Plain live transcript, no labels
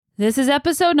This is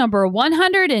episode number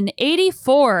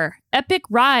 184, Epic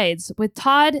Rides with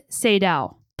Todd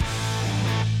Sadow.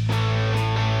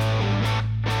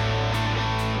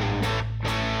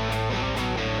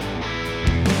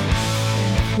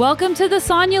 Welcome to the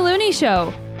Sonia Looney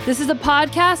Show. This is a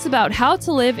podcast about how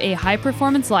to live a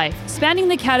high-performance life, spanning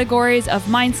the categories of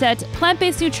mindset,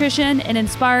 plant-based nutrition, and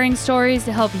inspiring stories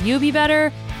to help you be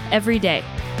better every day.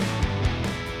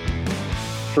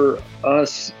 For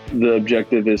us, the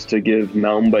objective is to give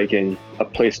mountain biking a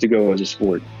place to go as a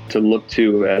sport, to look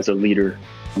to as a leader,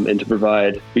 and to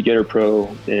provide beginner, pro,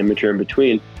 and amateur in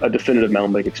between a definitive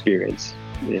mountain bike experience.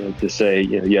 To say,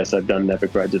 yes, I've done an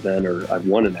Epic Rides event or I've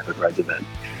won an Epic Rides event.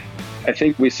 I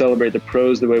think we celebrate the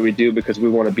pros the way we do because we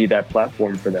want to be that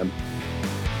platform for them.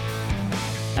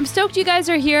 I'm stoked you guys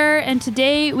are here, and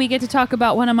today we get to talk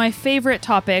about one of my favorite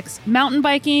topics, mountain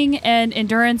biking and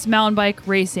endurance mountain bike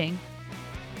racing.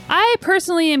 I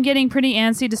personally am getting pretty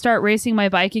antsy to start racing my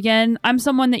bike again. I'm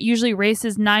someone that usually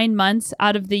races 9 months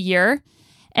out of the year.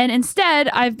 And instead,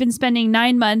 I've been spending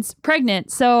 9 months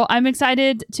pregnant. So I'm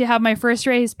excited to have my first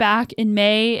race back in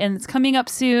May, and it's coming up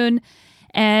soon.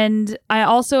 And I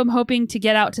also am hoping to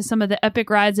get out to some of the Epic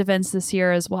Rides events this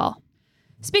year as well.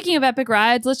 Speaking of Epic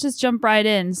Rides, let's just jump right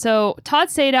in. So Todd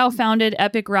Sadow founded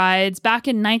Epic Rides back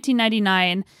in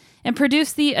 1999 and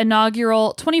produced the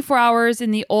inaugural 24 Hours in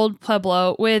the Old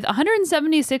Pueblo with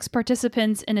 176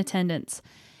 participants in attendance.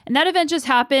 And that event just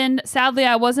happened. Sadly,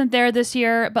 I wasn't there this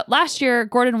year, but last year,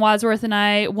 Gordon Wadsworth and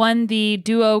I won the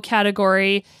duo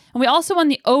category, and we also won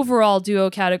the overall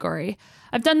duo category.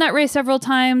 I've done that race several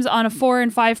times on a 4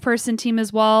 and 5 person team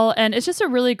as well, and it's just a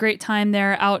really great time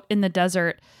there out in the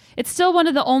desert. It's still one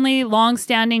of the only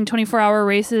long-standing 24-hour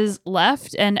races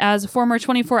left, and as a former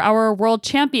 24-hour world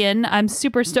champion, I'm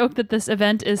super stoked that this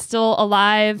event is still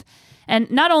alive.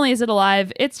 And not only is it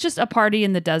alive, it's just a party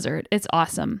in the desert. It's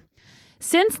awesome.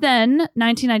 Since then,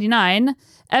 1999,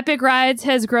 Epic Rides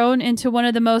has grown into one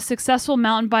of the most successful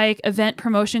mountain bike event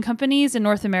promotion companies in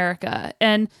North America,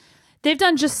 and they've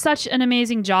done just such an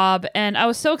amazing job, and I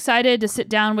was so excited to sit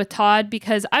down with Todd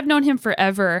because I've known him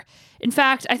forever. In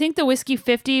fact, I think the Whiskey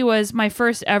 50 was my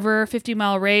first ever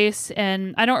 50-mile race,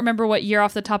 and I don't remember what year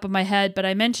off the top of my head, but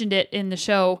I mentioned it in the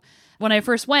show when I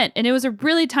first went, and it was a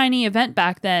really tiny event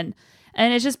back then.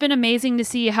 And it's just been amazing to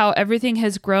see how everything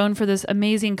has grown for this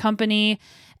amazing company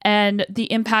and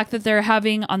the impact that they're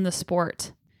having on the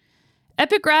sport.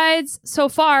 Epic Rides so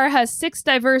far has 6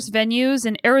 diverse venues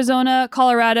in Arizona,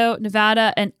 Colorado,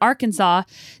 Nevada, and Arkansas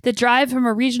that drive from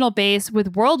a regional base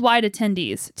with worldwide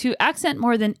attendees to accent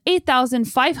more than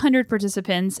 8,500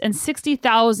 participants and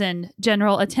 60,000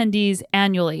 general attendees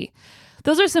annually.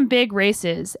 Those are some big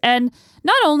races. And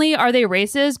not only are they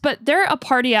races, but they're a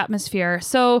party atmosphere.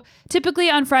 So typically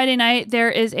on Friday night,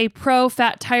 there is a pro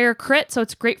fat tire crit. So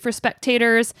it's great for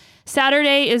spectators.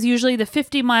 Saturday is usually the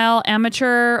 50-mile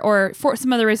amateur, or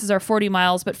some of the races are 40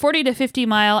 miles, but 40 to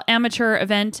 50-mile amateur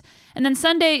event. And then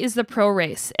Sunday is the pro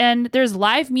race. And there's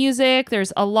live music,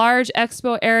 there's a large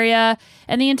expo area,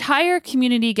 and the entire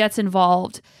community gets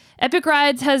involved. Epic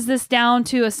Rides has this down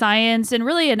to a science and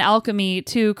really an alchemy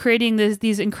to creating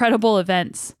these incredible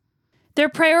events. Their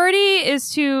priority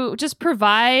is to just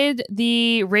provide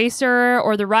the racer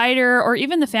or the rider or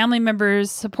even the family members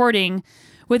supporting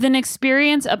with an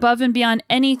experience above and beyond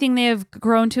anything they have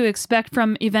grown to expect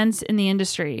from events in the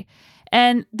industry.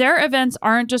 And their events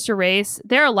aren't just a race,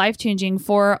 they're life-changing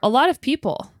for a lot of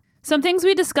people. Some things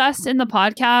we discussed in the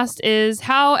podcast is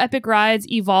how Epic Rides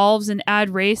evolves and add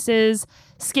races,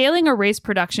 scaling a race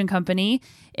production company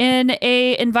in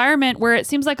an environment where it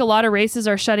seems like a lot of races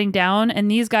are shutting down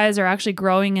and these guys are actually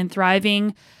growing and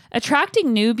thriving,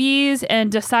 attracting newbies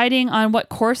and deciding on what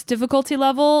course difficulty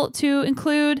level to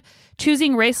include,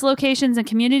 choosing race locations and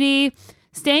community,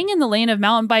 staying in the lane of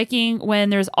mountain biking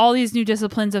when there's all these new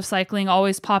disciplines of cycling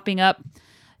always popping up,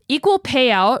 equal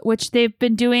payout, which they've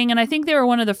been doing, and I think they were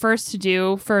one of the first to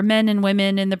do for men and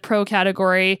women in the pro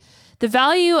category, the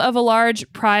value of a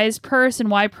large prize purse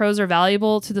and why pros are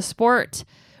valuable to the sport.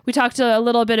 We talked a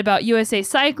little bit about USA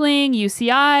Cycling,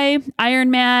 UCI,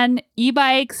 Ironman,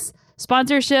 e-bikes,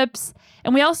 sponsorships,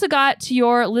 and we also got to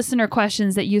your listener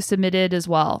questions that you submitted as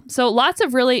well. So lots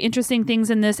of really interesting things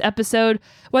in this episode.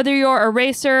 Whether you're a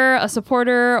racer, a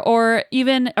supporter, or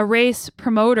even a race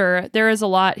promoter, there is a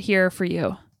lot here for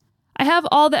you. I have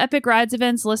all the Epic Rides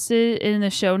events listed in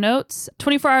the show notes.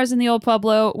 24 Hours in the Old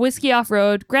Pueblo, Whiskey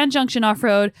Off-Road, Grand Junction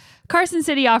Off-Road, Carson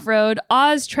City Off-Road,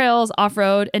 Oz Trails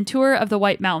Off-Road, and Tour of the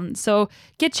White Mountains. So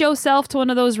get yourself to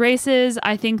one of those races.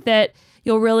 I think that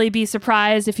you'll really be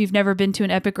surprised if you've never been to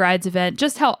an Epic Rides event,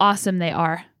 just how awesome they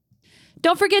are.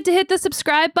 Don't forget to hit the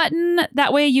subscribe button.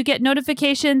 That way you get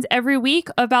notifications every week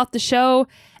about the show,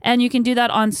 and you can do that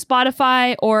on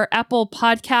Spotify or Apple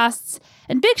Podcasts.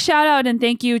 And big shout out and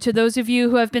thank you to those of you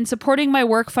who have been supporting my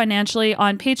work financially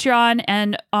on Patreon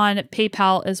and on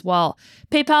PayPal as well.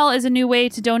 PayPal is a new way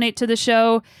to donate to the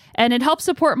show, and it helps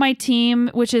support my team,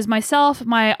 which is myself,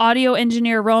 my audio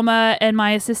engineer Roma, and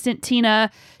my assistant Tina,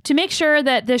 to make sure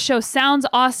that this show sounds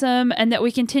awesome and that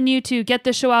we continue to get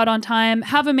the show out on time,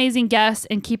 have amazing guests,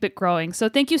 and keep it growing. So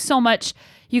thank you so much,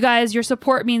 you guys. Your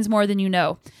support means more than you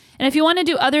know. And if you want to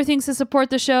do other things to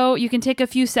support the show, you can take a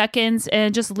few seconds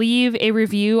and just leave a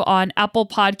review on Apple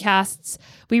Podcasts.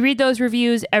 We read those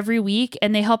reviews every week,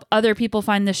 and they help other people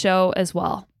find the show as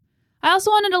well. I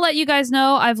also wanted to let you guys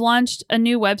know I've launched a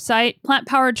new website,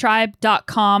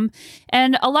 plantpoweredtribe.com.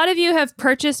 And a lot of you have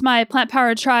purchased my Plant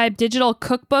Powered Tribe digital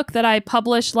cookbook that I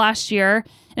published last year.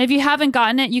 And if you haven't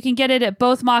gotten it, you can get it at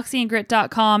both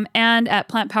moxieandgrit.com and at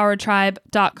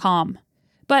plantpoweredtribe.com.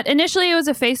 But initially it was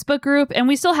a Facebook group, and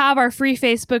we still have our free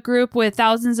Facebook group with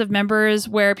thousands of members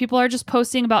where people are just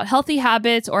posting about healthy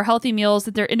habits or healthy meals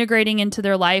that they're integrating into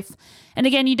their life. And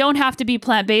again, you don't have to be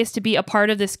plant-based to be a part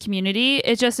of this community.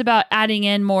 It's just about adding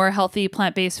in more healthy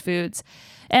plant-based foods.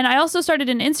 And I also started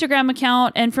an Instagram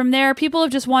account, and from there, people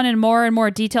have just wanted more and more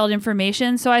detailed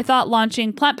information. So I thought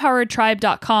launching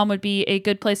plantpoweredtribe.com would be a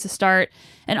good place to start.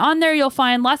 And on there, you'll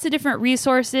find lots of different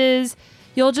resources.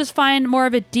 You'll just find more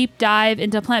of a deep dive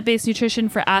into plant-based nutrition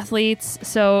for athletes.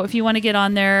 So if you want to get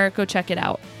on there, go check it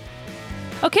out.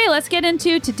 Okay, let's get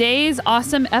into today's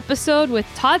awesome episode with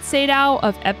Todd Sadow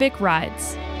of Epic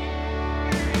Rides.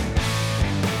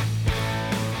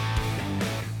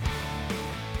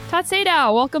 Todd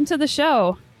Sadow, welcome to the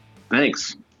show.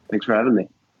 Thanks for having me.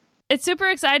 It's super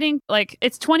exciting.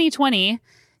 It's 2020.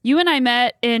 You and I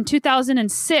met in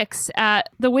 2006 at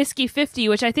the Whiskey 50,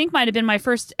 which I think might have been my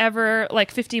first ever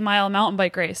 50-mile mountain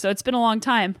bike race. So it's been a long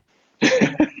time.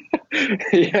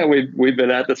 Yeah, we've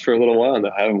been at this for a little while now,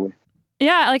 haven't we?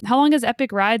 Yeah, how long has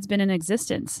Epic Rides been in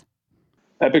existence?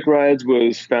 Epic Rides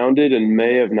was founded in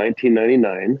May of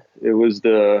 1999. It was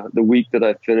the week that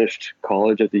I finished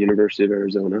college at the University of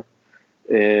Arizona.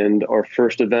 And our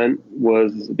first event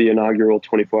was the inaugural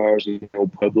 24 Hours in El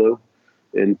Pueblo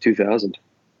in 2000.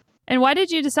 And why did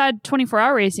you decide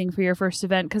 24-hour racing for your first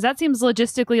event? Because that seems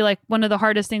logistically like one of the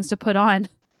hardest things to put on.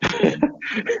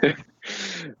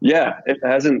 Yeah, it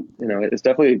hasn't, it's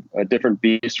definitely a different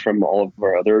beast from all of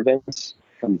our other events.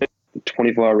 The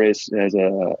 24-hour race has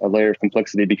a layer of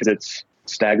complexity because it's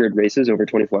staggered races over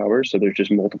 24 hours. So there's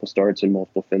just multiple starts and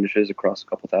multiple finishes across a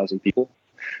couple thousand people.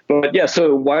 But yeah,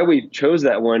 so why we chose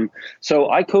that one. So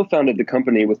I co-founded the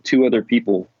company with two other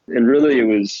people, and really it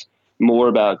was more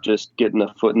about just getting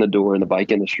a foot in the door in the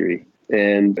bike industry.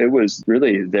 And it was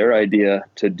really their idea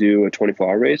to do a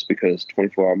 24-hour race because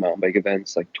 24-hour mountain bike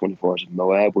events like 24 Hours of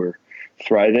Moab were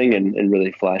thriving and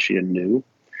really flashy and new.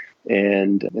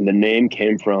 And the name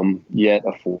came from yet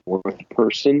a fourth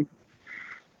person.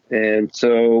 And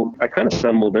so I kind of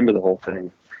stumbled into the whole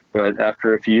thing. But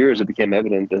after a few years, it became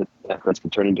evident that Records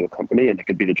could turn into a company, and it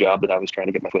could be the job that I was trying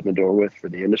to get my foot in the door with for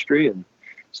the industry. And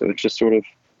so it's just sort of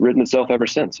written itself ever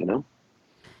since, And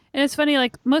it's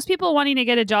funny, most people wanting to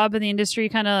get a job in the industry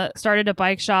kind of started a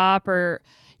bike shop or,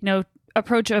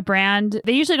 approach a brand.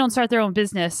 They usually don't start their own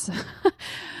business.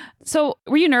 So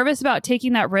were you nervous about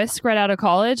taking that risk right out of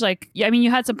college?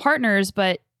 You had some partners,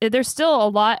 but there's still a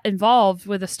lot involved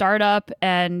with a startup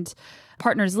and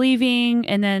partners leaving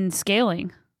and then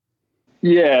scaling.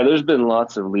 Yeah, there's been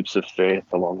lots of leaps of faith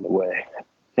along the way.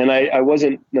 And I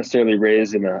wasn't necessarily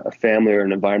raised in a family or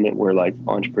an environment where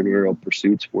entrepreneurial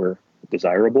pursuits were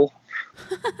desirable.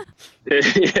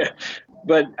 Yeah.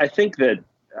 But I think that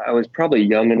I was probably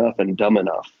young enough and dumb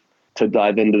enough to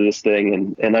dive into this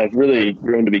thing. And I've really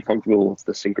grown to be comfortable with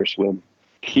the sink or swim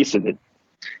piece of it.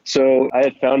 So I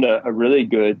had found a really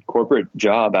good corporate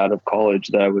job out of college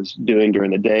that I was doing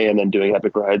during the day and then doing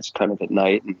Epic Rides kind of at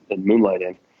night and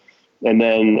moonlighting. And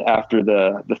then after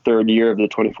the third year of the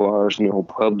 24 Hours in El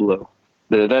Pueblo,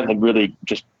 the event had really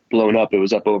just blown up. It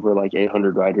was up over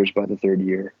 800 riders by the third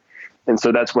year. And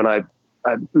so that's when I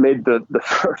made the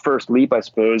first leap, I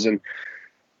suppose. And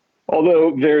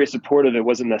although very supportive, it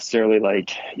wasn't necessarily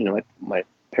my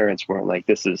parents weren't like,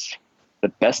 this is the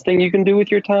best thing you can do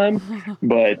with your time.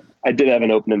 But I did have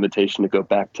an open invitation to go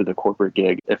back to the corporate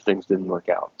gig if things didn't work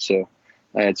out. So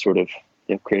I had sort of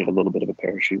created a little bit of a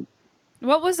parachute.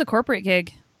 What was the corporate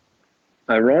gig?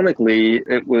 Ironically,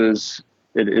 it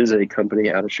is a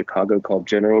company out of Chicago called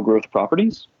General Growth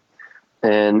Properties,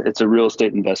 and it's a real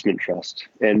estate investment trust.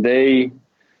 And they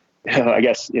I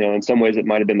guess, in some ways it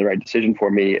might have been the right decision for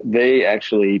me. They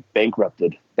actually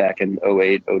bankrupted back in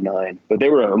 '08, '09, but they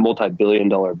were a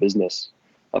multi-billion-dollar business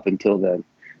up until then.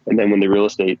 And then when the real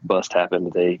estate bust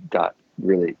happened, they got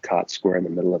really caught square in the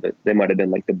middle of it. They might have been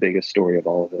like the biggest story of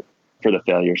all of it for the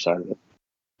failure side of it.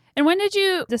 And when did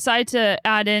you decide to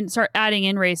start adding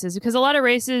in races? Because a lot of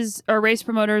races or race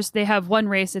promoters, they have one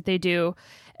race that they do,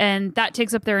 and that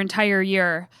takes up their entire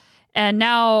year. And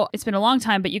now it's been a long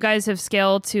time, but you guys have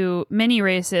scaled to many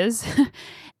races.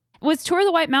 Was Tour of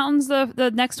the White Mountains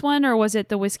the next one, or was it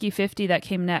the Whiskey 50 that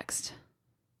came next?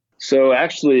 So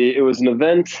actually, it was an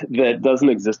event that doesn't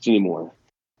exist anymore.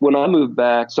 When I moved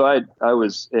back, so I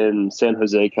was in San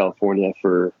Jose, California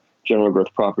for General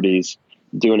Growth Properties,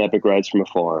 doing epic rides from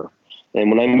afar. And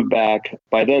when I moved back,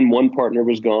 by then one partner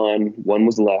was gone, one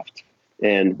was left,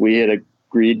 and we had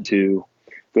agreed to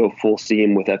go full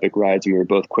steam with epic rides, and we were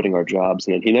both quitting our jobs.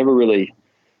 And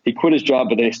he quit his job,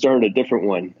 but then he started a different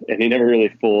one, and he never really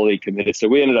fully committed. So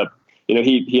we ended up,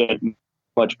 he had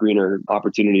much greener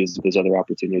opportunities with his other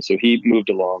opportunities. So he moved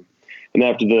along. And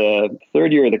after the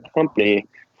fourth year of the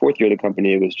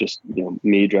company, it was just,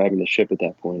 me driving the ship at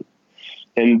that point.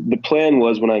 And the plan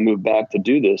was, when I moved back to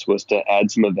do this, was to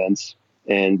add some events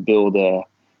and build a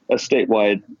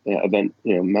statewide event,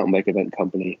 mountain bike event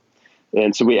company.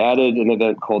 And so we added an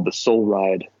event called the Soul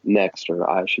Ride Next, or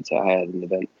I should say I had an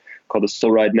event called the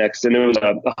Soul Ride Next. And it was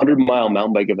a 100-mile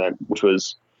mountain bike event, which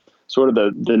was sort of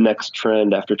the next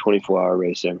trend after 24-hour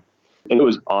racing. And it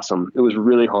was awesome. It was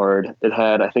really hard. It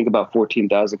had, I think, about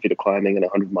 14,000 feet of climbing and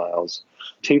 100 miles.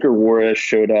 Tinker Warish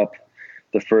showed up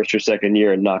the first or second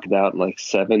year and knocked it out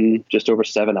in just over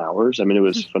 7 hours. I mean, it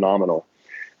was phenomenal.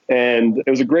 And it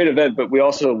was a great event, but we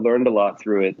also learned a lot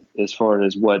through it as far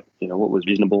as what was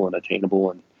reasonable and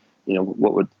attainable, and,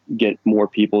 what would get more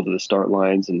people to the start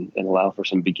lines and allow for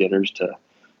some beginners to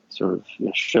sort of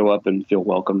show up and feel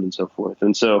welcomed and so forth.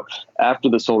 And so after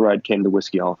the Soul Ride came the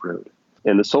Whiskey Off-Road,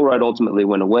 and the Soul Ride ultimately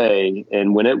went away.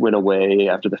 And when it went away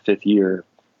after the 5th year,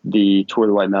 the Tour of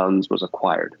the White Mountains was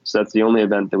acquired. So that's the only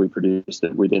event that we produced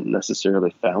that we didn't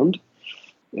necessarily found.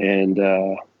 And,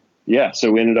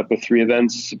 so we ended up with 3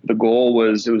 events. The goal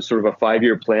was, it was sort of a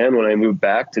 5-year plan when I moved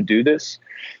back to do this.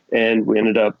 And we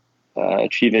ended up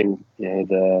achieving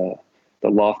the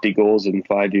lofty goals in the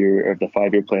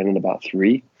 5-year plan in about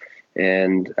 3.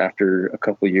 And after a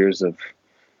couple of years of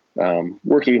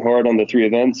working hard on the 3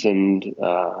 events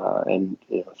and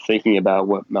thinking about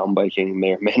what mountain biking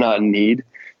may or may not need,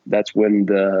 that's when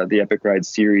the Epic Ride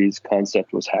Series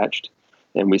concept was hatched.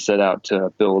 And we set out to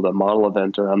build a model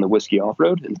event around the Whiskey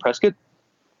Off-Road in Prescott.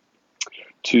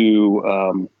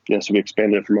 So we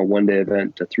expanded it from a 1-day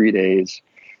event to 3 days,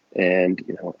 and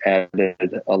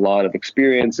added a lot of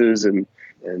experiences and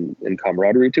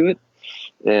camaraderie to it.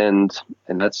 And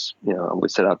that's, we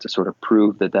set out to sort of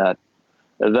prove that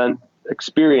event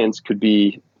experience could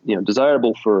be,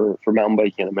 desirable for mountain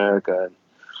biking in America. And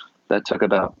that took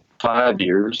about 5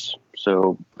 years.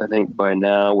 So I think by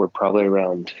now we're probably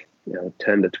around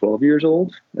 10 to 12 years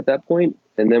old at that point.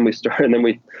 And then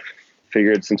we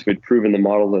figured, since we'd proven the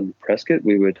model in Prescott,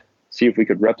 we would see if we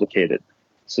could replicate it.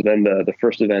 So then the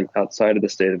first event outside of the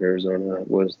state of Arizona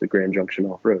was the Grand Junction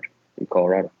Off-Road in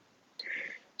Colorado.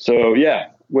 So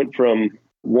went from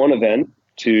 1 event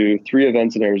to 3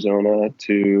 events in Arizona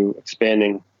to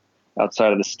expanding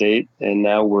outside of the state. And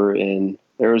now we're in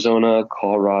Arizona,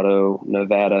 Colorado,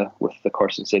 Nevada with the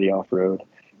Carson City Off-Road,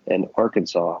 and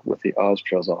Arkansas with the Oz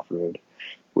Trails Off-Road,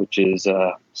 which is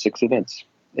 6 events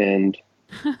and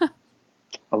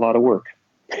a lot of work.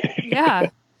 Yeah.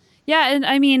 And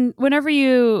I mean, whenever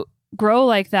you grow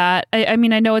like that, I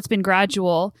mean, I know it's been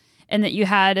gradual and that you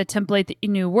had a template that you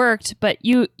knew worked, but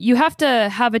you have to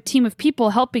have a team of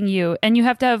people helping you, and you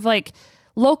have to have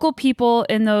local people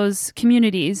in those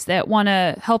communities that want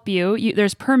to help you.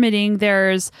 There's permitting,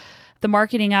 there's the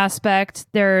marketing aspect,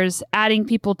 there's adding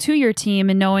people to your team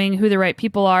and knowing who the right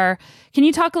people are. Can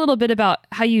you talk a little bit about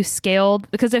how you scaled?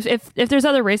 Because if there's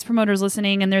other race promoters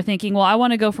listening and they're thinking, well, I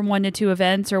want to go from 1 to 2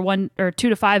 events or 2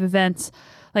 to 5 events,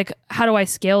 how do I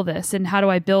scale this, and how do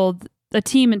I build a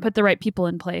team and put the right people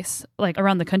in place,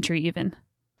 around the country even?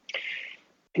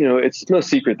 It's no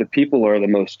secret that people are the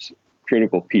most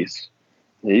critical piece.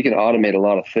 You can automate a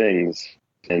lot of things,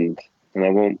 and I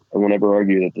won't ever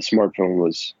argue that the smartphone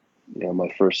was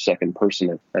my first, second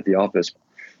person at the office.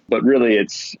 But really,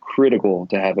 it's critical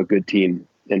to have a good team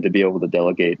and to be able to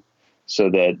delegate, so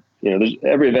that,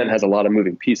 every event has a lot of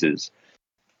moving pieces.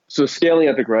 So scaling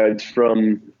Epic Rides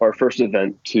from our first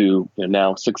event to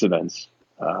now 6 events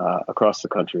across the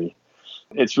country,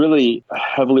 it's really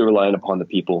heavily reliant upon the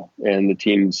people and the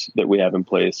teams that we have in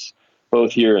place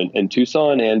both here in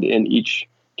Tucson and in each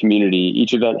community.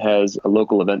 Each event has a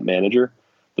local event manager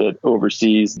that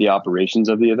oversees the operations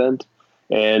of the event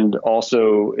and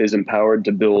also is empowered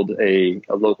to build a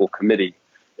local committee.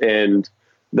 And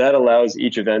that allows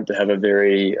each event to have a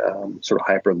very sort of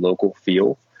hyper local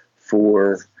feel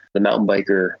for the mountain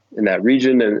biker in that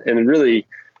region. And really,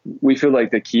 we feel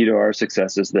like the key to our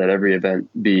success is that every event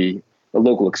be a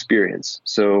local experience.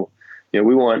 So,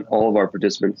 we want all of our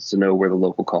participants to know where the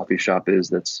local coffee shop is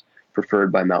that's preferred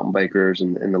by mountain bikers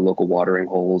and the local watering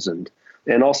holes and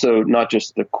also not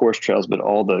just the course trails, but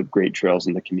all the great trails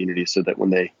in the community so that when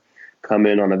they come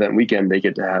in on event weekend, they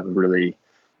get to have a really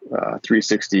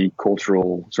 360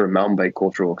 cultural sort of mountain bike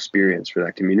cultural experience for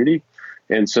that community.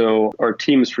 And so our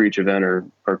teams for each event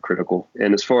are critical.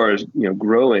 And as far as,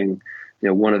 growing,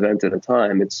 one event at a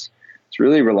time, it's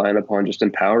really relying upon just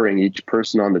empowering each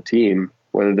person on the team,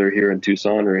 whether they're here in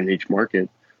Tucson or in each market,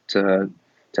 to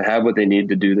have what they need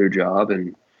to do their job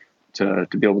and to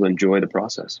be able to enjoy the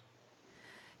process.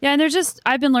 Yeah, and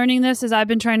I've been learning this as I've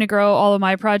been trying to grow all of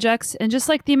my projects, and just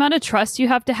like the amount of trust you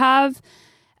have to have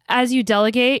as you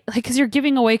delegate, like, because you're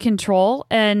giving away control,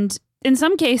 and in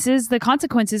some cases the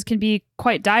consequences can be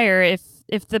quite dire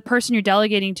if the person you're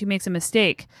delegating to makes a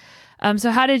mistake. So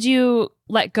how did you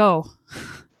let go?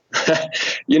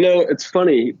 It's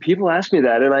funny. People ask me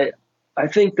that, and I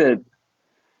think that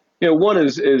one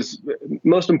is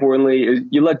most importantly is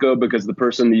you let go because the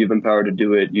person that you've empowered to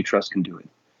do it, you trust can do it.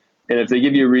 And if they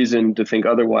give you a reason to think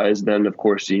otherwise, then of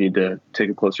course you need to take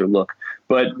a closer look.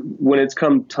 But when it's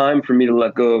come time for me to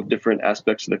let go of different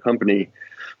aspects of the company,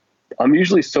 I'm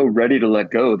usually so ready to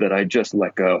let go that I just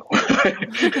let go.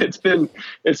 It's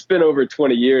been over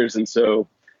 20 years. And so,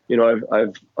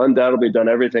 I've undoubtedly done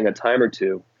everything a time or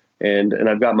two, and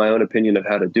I've got my own opinion of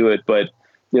how to do it. But,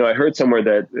 I heard somewhere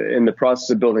that in the process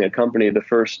of building a company,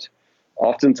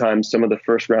 oftentimes some of the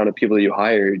first round of people that you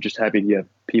hire, you're just happy to have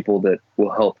people that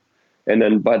will help. And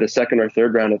then by the second or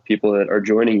third round of people that are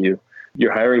joining you,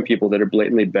 you're hiring people that are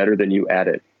blatantly better than you at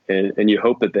it. And you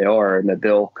hope that they are, and that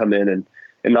they'll come in and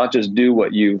not just do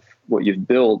what you've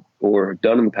built or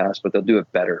done in the past, but they'll do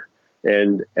it better.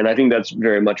 And I think that's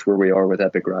very much where we are with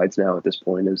Epic Rides now at this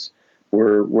point is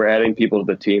we're adding people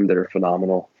to the team that are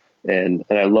phenomenal. And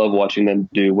I love watching them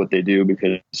do what they do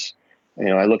because,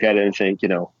 I look at it and think,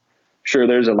 sure,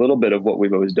 there's a little bit of what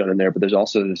we've always done in there, but there's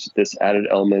also this added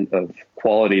element of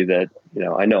quality that,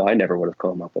 I know I never would have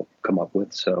come up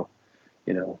with. So,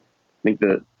 I think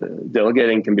the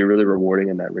delegating can be really rewarding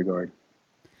in that regard.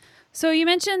 So you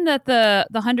mentioned that the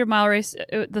 100-mile race,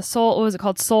 the Soul, what was it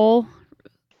called? Soul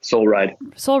Ride.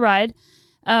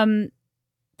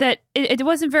 That it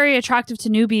wasn't very attractive to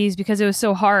newbies because it was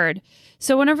so hard.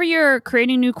 So whenever you're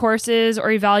creating new courses or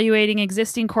evaluating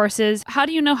existing courses, how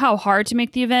do you know how hard to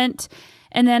make the event?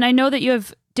 And then I know that you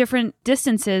have different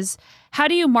distances. How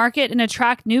do you market and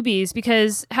attract newbies?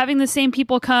 Because having the same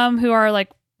people come who are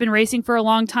like been racing for a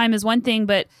long time is one thing,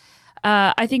 but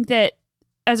I think that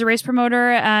as a race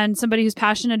promoter and somebody who's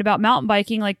passionate about mountain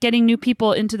biking, like getting new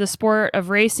people into the sport of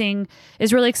racing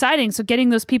is really exciting. So getting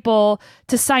those people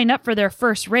to sign up for their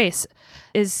first race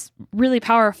is really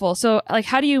powerful. So like,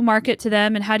 how do you market to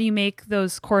them and how do you make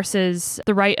those courses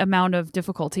the right amount of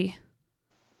difficulty?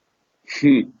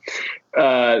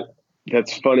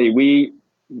 That's funny.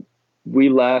 We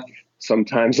laugh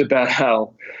sometimes about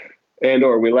how,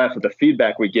 or we laugh at the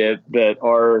feedback we get that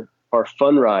our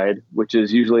fun ride, which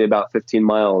is usually about 15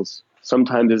 miles,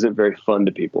 sometimes isn't very fun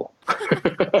to people.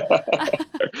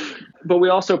 But we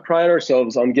also pride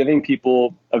ourselves on giving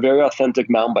people a very authentic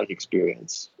mountain bike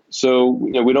experience. So,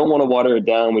 we don't want to water it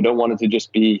down. We don't want it to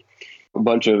just be a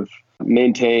bunch of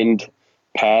maintained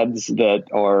paths that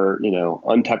are,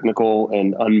 untechnical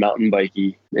and unmountain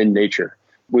bikey in nature.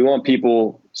 We want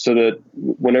people so that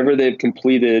whenever they've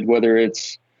completed, whether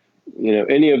it's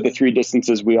any of the three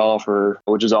distances we offer,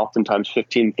 which is oftentimes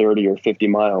 15, 30, or 50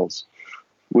 miles,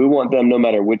 we want them, no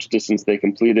matter which distance they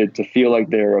completed, to feel like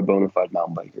they're a bona fide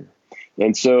mountain biker.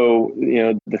 And so,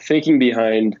 the thinking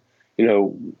behind,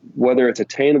 whether it's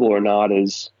attainable or not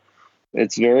is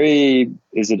it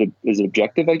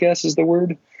objective, I guess is the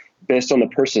word, based on the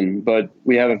person. But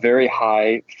we have a very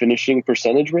high finishing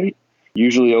percentage rate,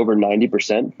 usually over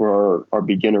 90% for our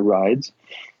beginner rides.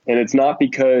 And it's not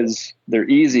because they're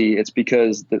easy. It's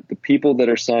because the people that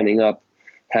are signing up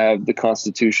have the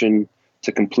constitution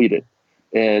to complete it.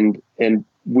 And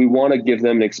we want to give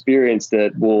them an experience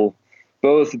that will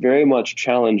both very much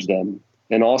challenge them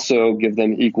and also give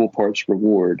them equal parts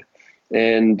reward.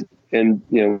 And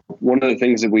one of the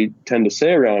things that we tend to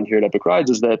say around here at Epic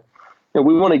Rides is that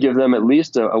we want to give them at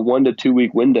least a 1 to 2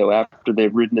 week window after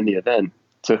they've ridden in the event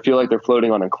to feel like they're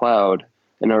floating on a cloud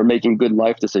and are making good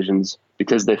life decisions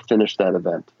because they finished that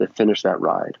event, they finished that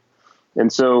ride.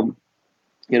 And so,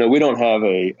 we don't have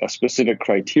a specific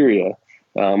criteria.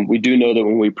 We do know that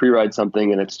when we pre-ride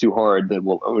something and it's too hard, that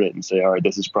we'll own it and say, all right,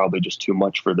 this is probably just too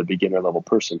much for the beginner level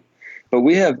person. But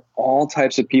we have all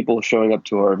types of people showing up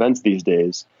to our events these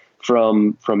days,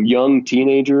 from young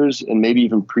teenagers and maybe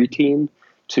even preteen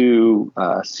to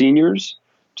seniors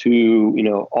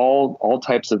to, all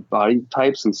types of body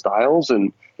types and styles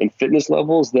and fitness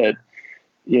levels that,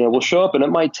 will show up, and it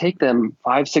might take them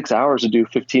 5-6 hours to do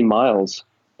 15 miles,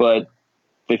 but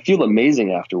they feel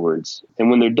amazing afterwards. And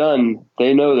when they're done,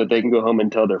 they know that they can go home and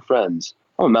tell their friends,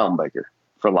 I'm a mountain biker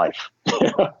for life.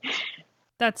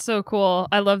 That's so cool.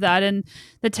 I love that. And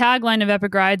the tagline of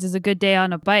Epic Rides is a good day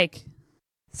on a bike.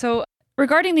 So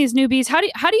regarding these newbies, how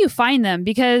do you find them?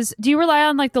 Because do you rely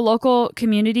on like the local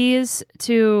communities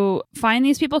to find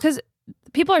these people? Because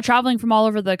people are traveling from all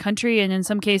over the country and in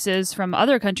some cases from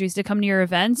other countries to come to your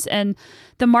events. And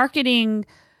the marketing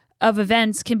of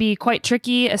events can be quite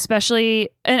tricky, especially,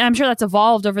 and I'm sure that's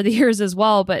evolved over the years as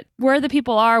well, but where the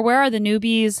people are, where are the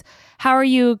newbies? How are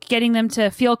you getting them to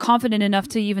feel confident enough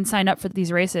to even sign up for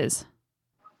these races?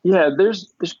 Yeah,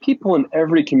 there's people in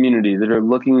every community that are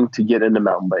looking to get into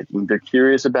mountain biking. They're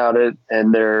curious about it,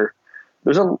 and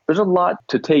there's a lot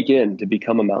to take in to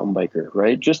become a mountain biker,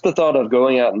 right? Just the thought of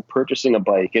going out and purchasing a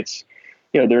bike, it's,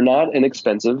 they're not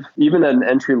inexpensive. Even at an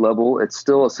entry level, it's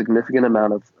still a significant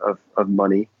amount of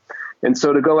money. And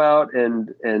so to go out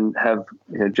and have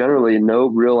generally no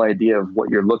real idea of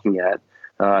what you're looking at,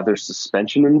 there's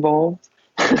suspension involved.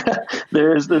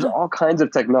 there's all kinds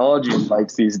of technology in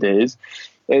bikes these days.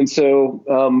 And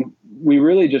so we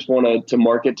really just wanted to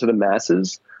market to the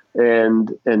masses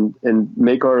and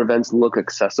make our events look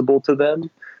accessible to them,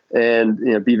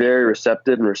 and be very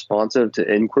receptive and responsive to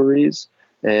inquiries.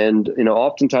 And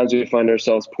oftentimes we find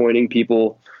ourselves pointing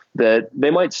people that they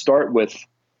might start with,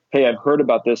 hey, I've heard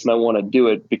about this and I want to do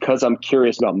it because I'm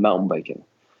curious about mountain biking.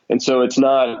 And so it's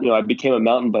not, I became a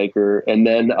mountain biker and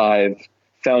then I've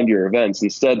found your events.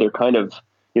 Instead, they're kind of,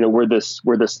 we're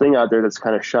this thing out there that's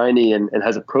kind of shiny and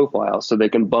has a profile, so they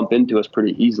can bump into us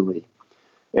pretty easily.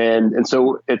 And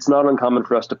so it's not uncommon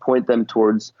for us to point them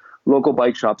towards local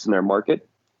bike shops in their market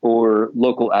or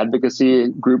local advocacy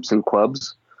groups and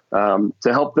clubs to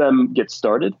help them get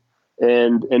started.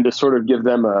 And to sort of give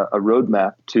them a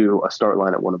roadmap to a start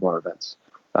line at one of our events.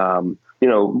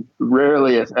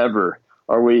 Rarely, if ever,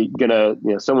 are we gonna,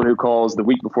 someone who calls the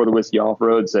week before the Whiskey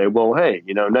Off-Road say, well, hey,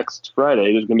 next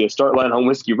Friday there's gonna be a start line on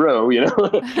Whiskey Row,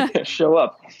 show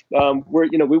up.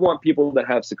 We want people to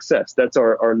have success. That's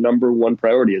our number one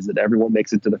priority, is that everyone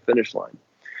makes it to the finish line.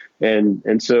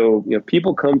 And so,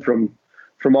 people come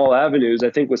from all avenues. I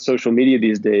think with social media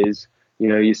these days,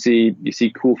 you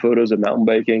see cool photos of mountain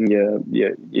biking.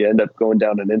 You end up going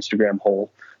down an Instagram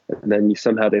hole, and then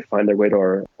somehow they find their way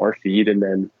to our feed, and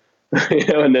then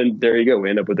and then there you go. We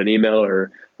end up with an email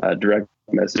or a direct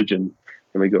message, and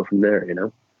we go from there.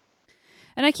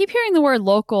 And I keep hearing the word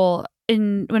local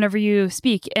whenever you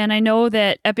speak, and I know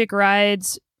that Epic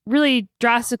Rides really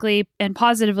drastically and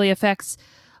positively affects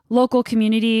local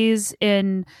communities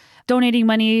in donating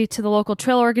money to the local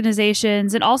trail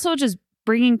organizations, and also just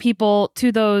bringing people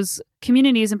to those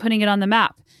communities and putting it on the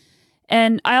map.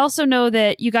 And I also know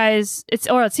that you guys, it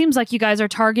seems like you guys are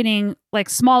targeting like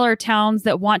smaller towns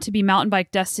that want to be mountain bike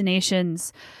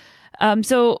destinations.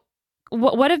 So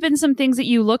what have been some things that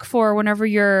you look for whenever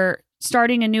you're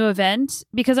starting a new event?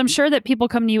 Because I'm sure that people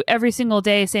come to you every single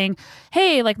day saying,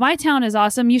 hey, like my town is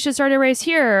awesome, you should start a race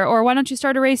here, or why don't you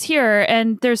start a race here?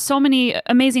 And there's so many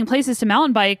amazing places to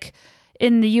mountain bike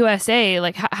in the USA.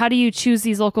 Like, how do you choose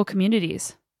these local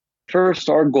communities? First,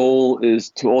 our goal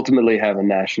is to ultimately have a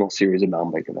national series of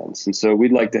mountain bike events. And so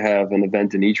we'd like to have an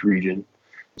event in each region.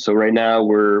 So right now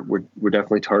we're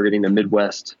definitely targeting the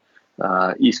Midwest,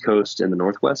 East Coast, and the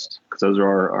Northwest, because those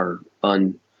are our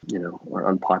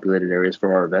unpopulated areas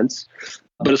for our events.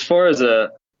 But as far as an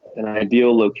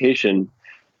ideal location,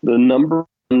 the number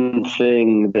one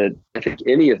thing that I think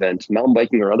any event, mountain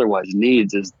biking or otherwise,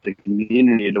 needs is the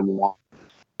community to want.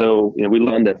 So, we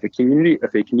learned that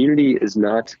if a community is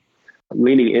not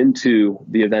leaning into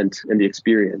the event and the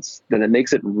experience, then it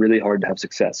makes it really hard to have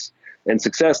success. And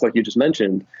success, like you just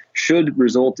mentioned, should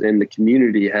result in the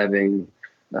community having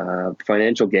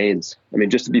financial gains. I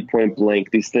mean, just to be point blank,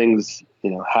 these things,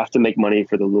 have to make money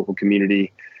for the local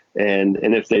community. And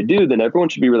if they do, then everyone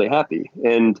should be really happy.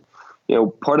 And,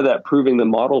 part of that proving the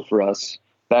model for us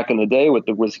back in the day with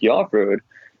the Whiskey Off-Road,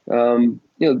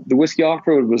 the Whiskey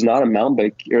Off-Road was not a mountain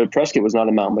bike, or Prescott was not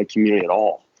a mountain bike community at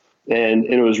all. And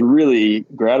it was really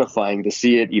gratifying to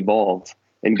see it evolve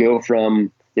and go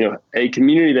from, a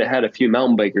community that had a few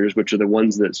mountain bikers, which are the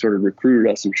ones that sort of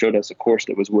recruited us and showed us a course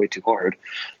that was way too hard,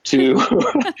 to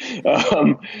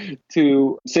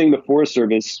to seeing the Forest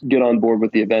Service get on board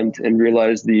with the event and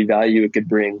realize the value it could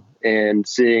bring, and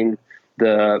seeing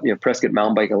the Prescott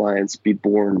Mountain Bike Alliance be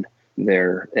born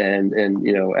there, and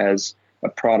as a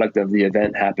product of the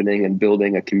event happening and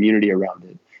building a community around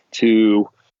it, to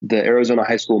the Arizona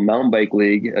High School Mountain Bike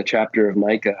League, a chapter of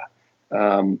NICA,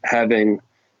 having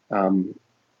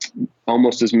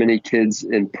almost as many kids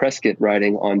in Prescott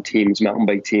riding on mountain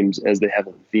bike teams, as they have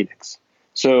in Phoenix.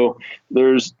 So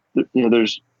there's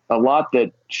a lot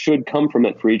that should come from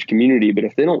it for each community, but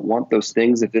if they don't want those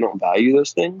things, if they don't value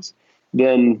those things,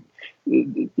 then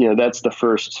that's the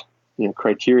first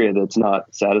criteria that's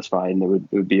not satisfying.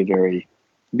 It would be a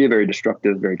very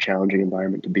destructive, very challenging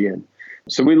environment to be in.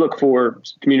 So we look for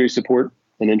community support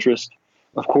and interest.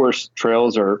 Of course,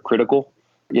 trails are critical.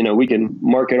 We can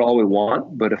market all we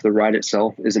want, but if the ride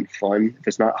itself isn't fun, if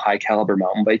it's not high caliber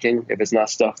mountain biking, if it's not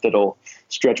stuff that'll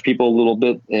stretch people a little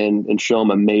bit and show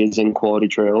them amazing quality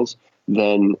trails,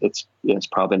 then it's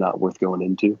probably not worth going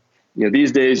into.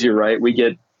 These days, you're right. We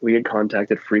get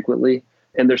contacted frequently,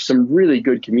 and there's some really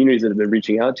good communities that have been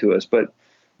reaching out to us, but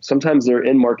sometimes they're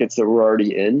in markets that we're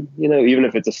already in. Even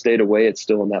if it's a state away, it's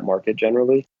still in that market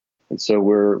generally. And so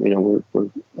we're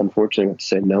unfortunately to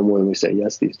say no more than we say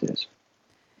yes these days.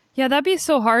 Yeah, that'd be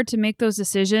so hard to make those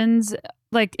decisions.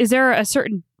 Like, is there a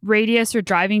certain radius or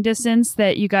driving distance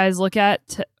that you guys look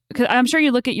at? Because I'm sure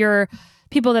you look at your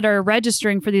people that are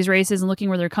registering for these races and looking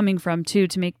where they're coming from too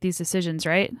to make these decisions,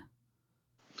 right?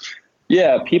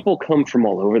 Yeah, people come from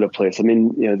all over the place. I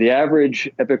mean, the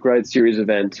average Epic Ride Series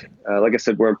event, like I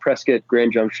said, we're in Prescott,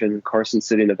 Grand Junction, Carson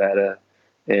City, Nevada,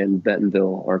 and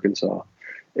Bentonville, Arkansas.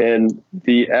 And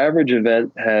the average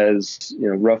event has,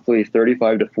 roughly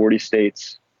 35 to 40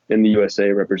 states in the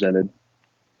USA represented,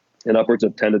 and upwards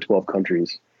of 10 to 12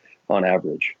 countries on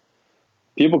average.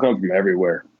 People come from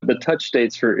everywhere. The touch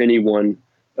states for any one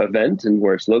event and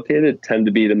where it's located tend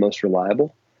to be the most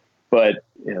reliable, but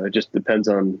it just depends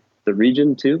on the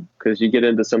region too, because you get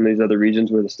into some of these other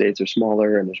regions where the states are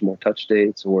smaller and there's more touch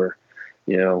states, or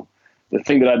the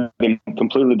thing that I've been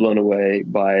completely blown away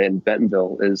by in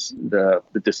Bentonville is the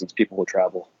distance people will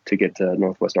travel to get to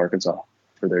Northwest Arkansas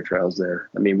for their trails there.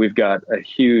 I mean, we've got a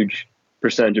huge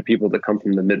percentage of people that come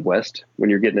from the Midwest when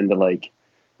you're getting into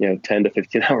 10 to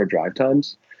 15 hour drive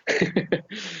times.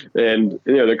 And,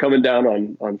 they're coming down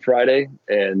on Friday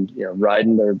and,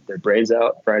 riding their brains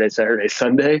out Friday, Saturday,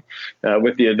 Sunday,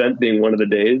 with the event being one of the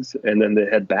days. And then they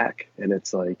head back. And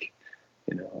it's like,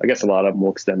 I guess a lot of them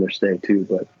will extend their stay too.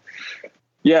 But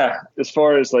yeah, as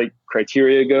far as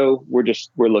criteria go,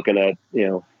 we're looking at,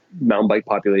 mountain bike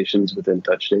populations within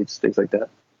touch states, things like that.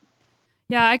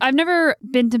 Yeah, I've never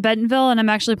been to Bentonville, and I'm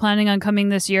actually planning on coming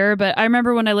this year. But I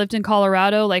remember when I lived in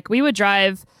Colorado, we would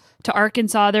drive to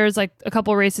Arkansas. There's a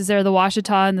couple races there, the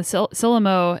Washita and the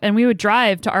Silamo, and we would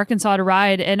drive to Arkansas to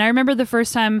ride. And I remember the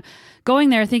first time going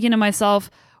there thinking to myself,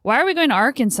 why are we going to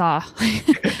Arkansas?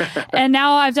 And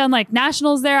now I've done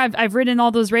nationals there. I've ridden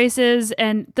all those races,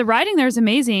 and the riding there is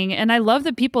amazing. And I love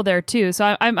the people there too.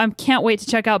 So I can't wait to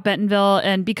check out Bentonville.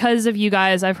 And because of you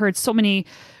guys, I've heard so many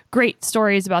great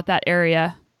stories about that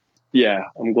area. Yeah,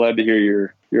 I'm glad to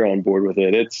hear you're on board with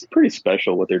it. It's pretty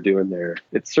special what they're doing there.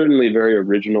 It's certainly very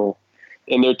original.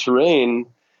 And their terrain,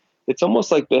 it's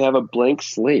almost like they have a blank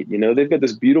slate. They've got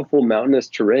this beautiful mountainous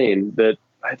terrain that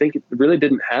I think it really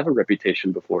didn't have a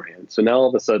reputation beforehand. So now all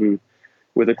of a sudden,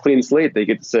 with a clean slate, they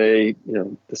get to say,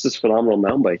 this is phenomenal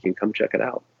mountain biking. Come check it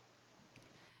out.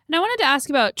 And I wanted to ask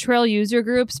about trail user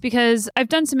groups, because I've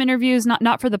done some interviews,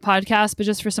 not for the podcast, but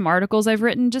just for some articles I've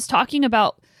written, just talking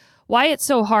about why it's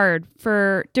so hard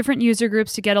for different user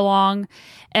groups to get along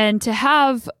and to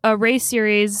have a race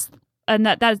series and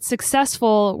that's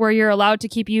successful where you're allowed to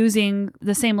keep using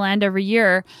the same land every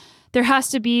year. There has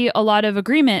to be a lot of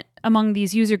agreement among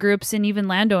these user groups and even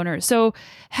landowners. So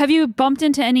have you bumped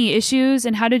into any issues,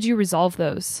 and how did you resolve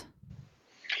those?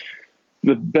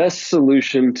 The best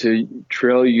solution to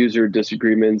trail user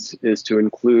disagreements is to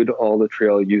include all the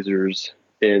trail users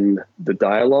in the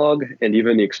dialogue and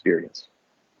even the experience.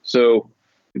 So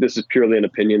this is purely an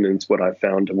opinion, and it's what I've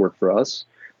found to work for us.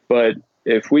 But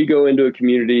if we go into a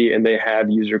community and they have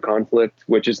user conflict,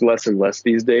 which is less and less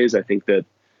these days, I think that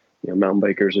mountain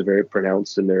bikers are very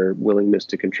pronounced in their willingness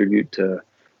to contribute to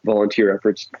volunteer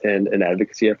efforts and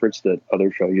advocacy efforts that other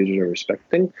trail users are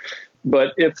respecting.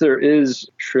 But if there is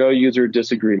trail user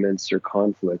disagreements or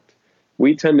conflict,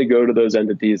 we tend to go to those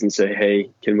entities and say, hey,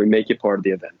 can we make you part of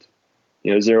the event?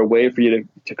 Is there a way for you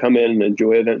to come in and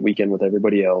enjoy event weekend with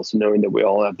everybody else, knowing that we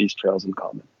all have these trails in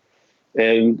common?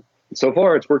 And so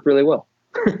far it's worked really well.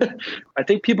 I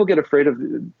think people get afraid of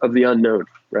the unknown,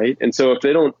 right? And so if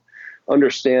they don't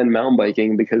understand mountain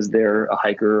biking because they're a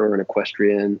hiker or an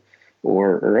equestrian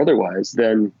or otherwise,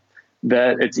 then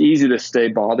that it's easy to stay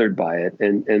bothered by it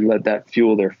and let that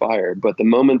fuel their fire. But the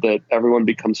moment that everyone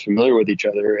becomes familiar with each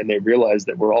other and they realize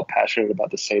that we're all passionate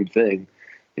about the same thing,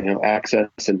 access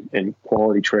and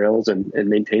quality trails and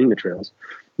maintaining the trails,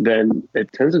 then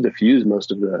it tends to diffuse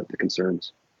most of the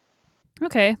concerns.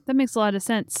 Okay, that makes a lot of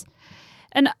sense.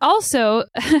 And also,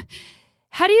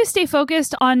 how do you stay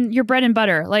focused on your bread and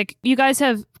butter? Like, you guys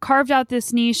have carved out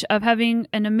this niche of having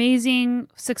an amazing,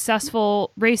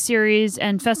 successful race series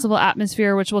and festival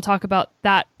atmosphere, which we'll talk about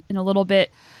that in a little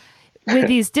bit, with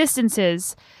these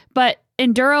distances. But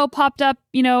enduro popped up,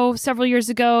 several years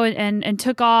ago and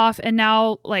took off. And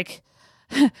now, like,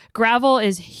 gravel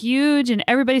is huge and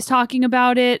everybody's talking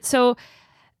about it. So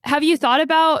have you thought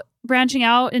about branching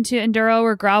out into enduro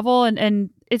or gravel? And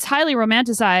it's highly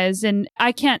romanticized, and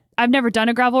I've never done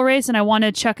a gravel race, and I want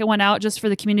to check one out just for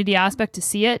the community aspect to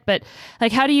see it. But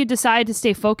like, how do you decide to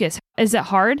stay focused? Is it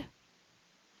hard?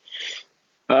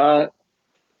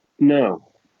 No.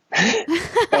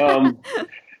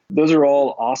 Those are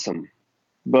all awesome,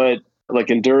 but like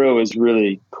enduro is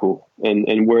really cool,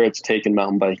 and where it's taken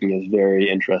mountain biking is very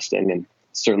interesting and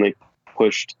certainly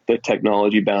pushed the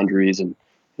technology boundaries. And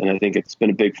I think it's been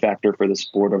a big factor for the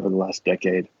sport over the last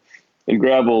decade. And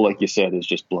gravel, like you said, is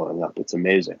just blowing up. It's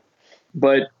amazing.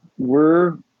 But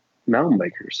we're mountain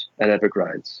bikers at Epic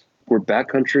Rides. We're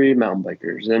backcountry mountain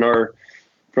bikers. And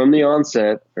from the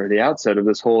outset of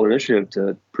this whole initiative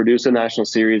to produce a national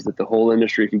series that the whole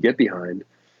industry can get behind,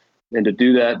 and to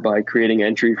do that by creating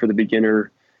entry for the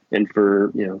beginner and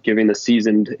for, giving the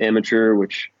seasoned amateur,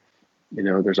 which,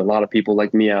 there's a lot of people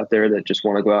like me out there that just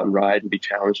want to go out and ride and be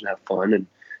challenged and have fun. And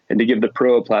to give the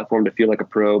pro a platform to feel like a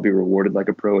pro, be rewarded like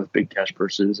a pro with big cash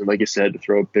purses. And like you said, to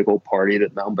throw a big old party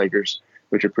that mountain bikers,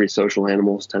 which are pretty social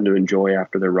animals, tend to enjoy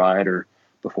after their ride or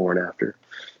before and after.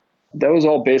 That was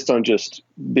all based on just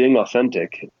being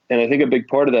authentic. And I think a big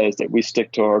part of that is that we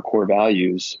stick to our core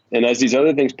values. And as these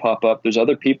other things pop up, there's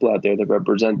other people out there that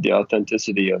represent the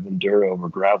authenticity of enduro or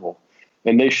gravel.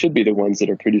 And they should be the ones that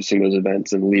are producing those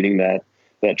events and leading that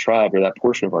tribe or that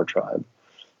portion of our tribe.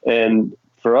 And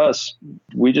for us,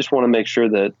 we just want to make sure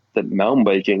that mountain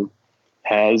biking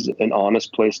has an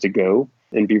honest place to go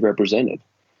and be represented.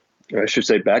 Or I should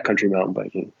say backcountry mountain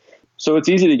biking. So it's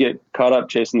easy to get caught up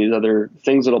chasing these other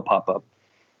things that'll pop up.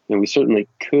 And we certainly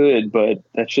could, but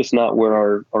that's just not where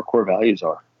our core values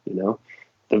are.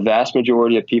 The vast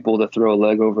majority of people that throw a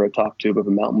leg over a top tube of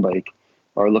a mountain bike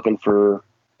are looking for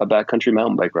a backcountry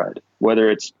mountain bike ride, whether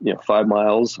it's 5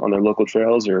 miles on their local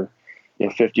trails or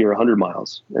 50 or 100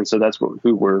 miles. And so that's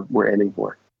who we're aiming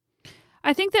for.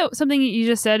 I think that something you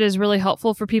just said is really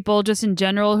helpful for people just in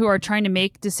general who are trying to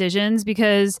make decisions,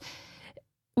 because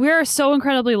we are so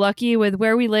incredibly lucky with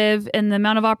where we live and the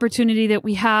amount of opportunity that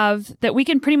we have, that we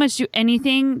can pretty much do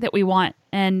anything that we want.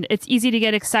 And it's easy to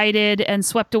get excited and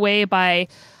swept away by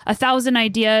 1,000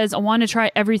 ideas. I want to try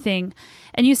everything.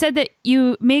 And you said that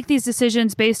you make these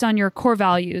decisions based on your core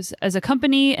values as a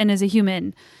company and as a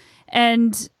human.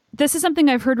 And this is something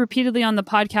I've heard repeatedly on the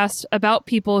podcast about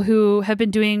people who have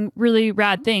been doing really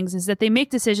rad things, is that they make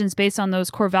decisions based on those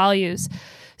core values.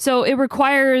 So it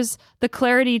requires the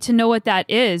clarity to know what that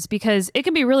is, because it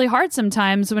can be really hard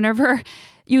sometimes whenever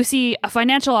you see a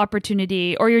financial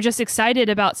opportunity or you're just excited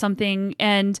about something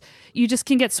and you just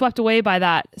can get swept away by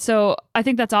that. So I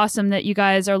think that's awesome that you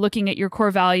guys are looking at your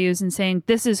core values and saying,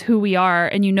 this is who we are,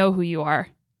 and you know who you are.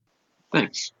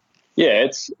 Thanks. Yeah,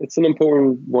 it's an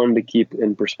important one to keep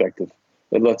in perspective.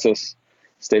 It lets us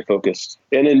stay focused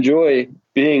and enjoy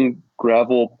being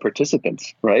gravel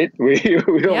participants, right? We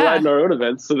don't ride in our own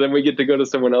events, so then we get to go to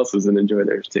someone else's and enjoy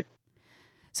theirs too.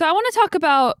 So I want to talk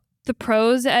about the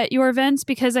pros at your events,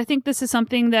 because I think this is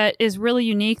something that is really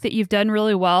unique that you've done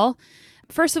really well.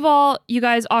 First of all, you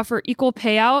guys offer equal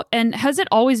payout. And has it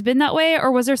always been that way,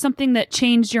 or was there something that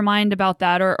changed your mind about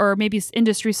that, or maybe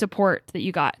industry support that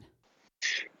you got?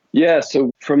 Yeah,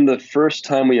 so from the first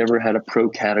time we ever had a pro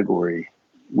category,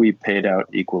 we paid out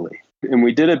equally. And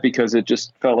we did it because it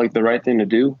just felt like the right thing to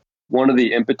do. One of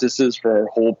the impetuses for our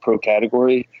whole pro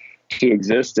category to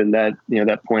exist, and that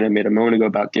point I made a moment ago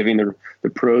about giving the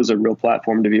pros a real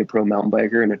platform to be a pro mountain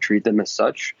biker and to treat them as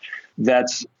such,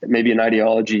 that's maybe an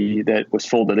ideology that was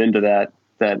folded into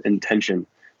that intention,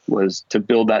 was to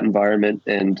build that environment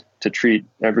and to treat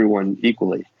everyone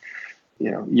equally.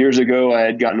 Years ago, I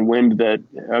had gotten wind that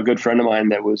a good friend of mine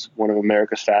that was one of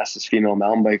America's fastest female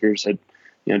mountain bikers had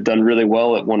done really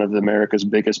well at one of America's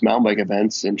biggest mountain bike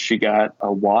events, and she got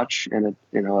a watch and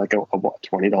like a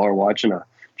 $20 watch and a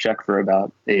check for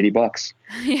about $80.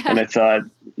 Yeah. And I thought,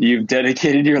 you've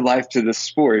dedicated your life to this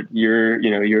sport. You're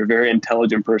a very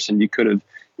intelligent person. You could have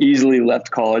easily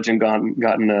left college and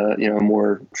gotten a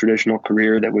more traditional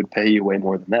career that would pay you way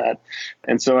more than that.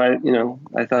 And so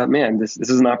I thought, man, this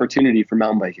is an opportunity for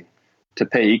mountain biking to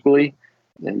pay equally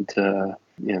and to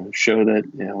show that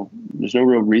there's no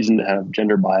real reason to have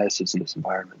gender biases in this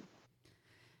environment.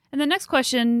 And the next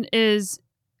question is,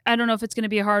 I don't know if it's going to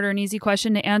be a hard or an easy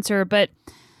question to answer, but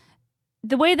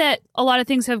the way that a lot of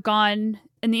things have gone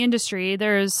in the industry,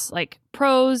 there's like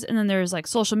pros, and then there's like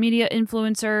social media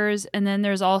influencers, and then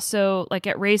there's also like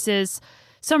at races,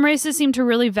 some races seem to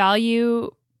really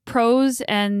value pros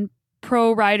and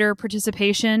pro rider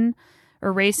participation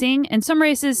or racing, and some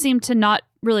races seem to not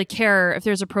really care if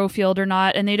there's a pro field or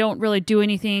not, and they don't really do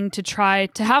anything to try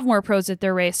to have more pros at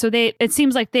their race. So it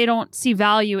seems like they don't see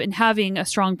value in having a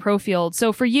strong pro field.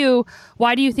 So for you,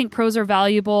 why do you think pros are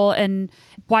valuable, and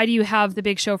why do you have the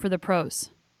big show for the pros?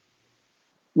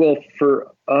 Well,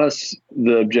 for us,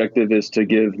 the objective is to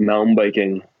give mountain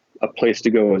biking a place to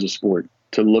go as a sport,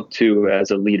 to look to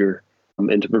as a leader,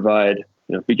 and to provide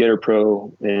beginner,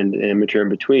 pro, and amateur in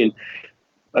between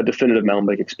a definitive mountain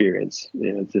bike experience.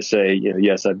 To say,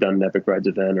 yes, I've done an Epic Rides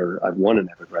event, or I've won an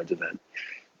Epic Rides event.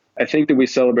 I think that we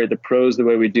celebrate the pros the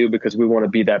way we do because we want to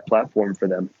be that platform for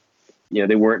them.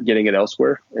 They weren't getting it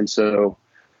elsewhere, and so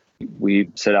we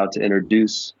set out to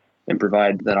introduce and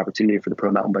provide that opportunity for the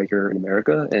pro mountain biker in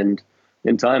America, and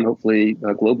in time, hopefully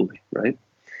globally, right?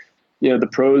 The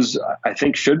pros, I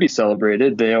think, should be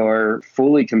celebrated. They are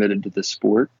fully committed to this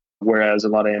sport, whereas a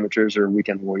lot of amateurs are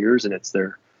weekend warriors, and it's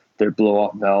their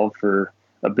blow-off valve for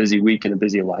a busy week and a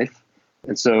busy life.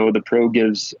 And so the pro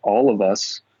gives all of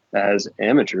us as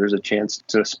amateurs a chance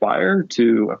to aspire,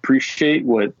 to appreciate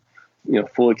what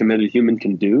fully committed human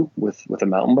can do with a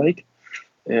mountain bike.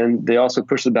 And they also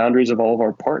push the boundaries of all of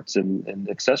our parts and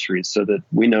accessories, so that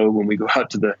we know when we go out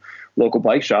to the local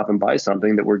bike shop and buy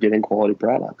something that we're getting quality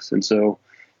products. And so,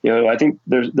 I think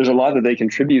there's a lot that they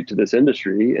contribute to this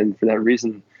industry, and for that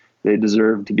reason, they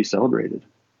deserve to be celebrated.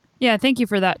 Yeah, thank you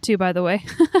for that too, by the way.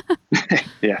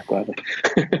 Yeah, gladly.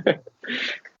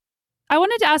 I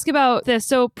wanted to ask about this.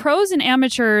 So pros and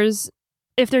amateurs,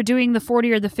 if they're doing the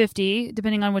 40 or the 50,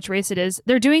 depending on which race it is,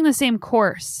 they're doing the same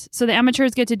course. So the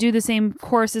amateurs get to do the same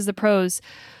course as the pros.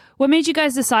 What made you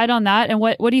guys decide on that? And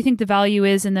what do you think the value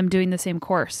is in them doing the same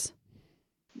course?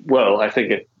 Well, I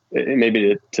think it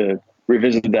maybe to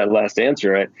revisit that last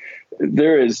answer, right?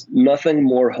 There is nothing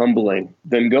more humbling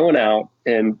than going out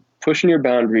and pushing your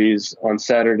boundaries on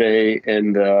Saturday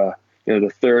and the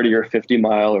 30 or 50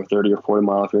 mile or 30 or 40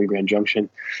 mile if you're in Grand Junction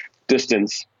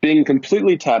distance, being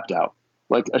completely tapped out,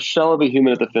 like a shell of a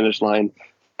human at the finish line,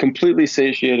 completely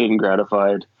satiated and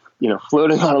gratified,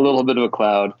 floating on a little bit of a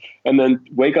cloud, and then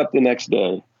wake up the next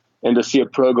day and to see a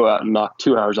pro go out and knock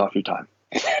 2 hours off your time.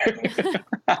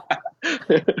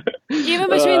 Even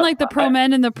between like the pro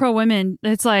men and the pro women,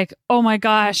 it's like, oh my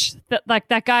gosh,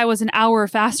 that guy was an hour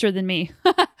faster than me.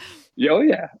 Oh,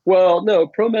 yeah. Well, no,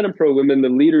 pro men and pro women, the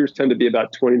leaders tend to be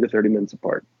about 20 to 30 minutes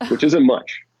apart, which isn't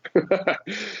much.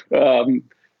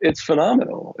 It's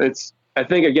phenomenal. I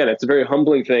think, again, it's a very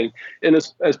humbling thing. And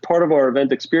as part of our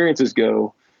event experiences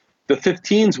go, the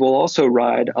 15s will also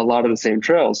ride a lot of the same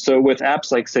trails. So with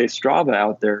apps like, say, Strava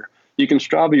out there, you can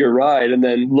Strava your ride and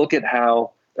then look at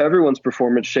how everyone's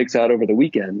performance shakes out over the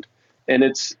weekend. And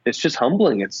it's just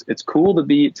humbling. It's cool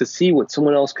to see what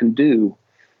someone else can do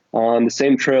on the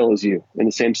same trail as you in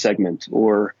the same segment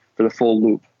or for the full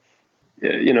loop.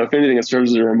 If anything, it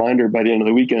serves as a reminder by the end of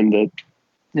the weekend that,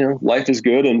 life is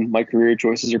good and my career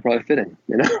choices are probably fitting,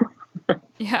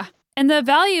 Yeah. And the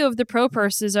value of the pro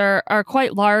purses are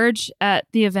quite large at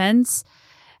the events.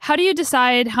 How do you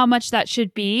decide how much that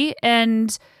should be?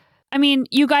 And I mean,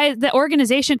 you guys, the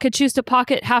organization could choose to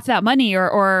pocket half that money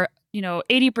or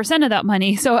 80% of that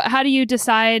money. So how do you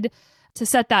decide to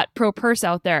set that pro purse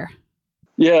out there?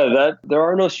 Yeah, there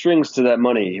are no strings to that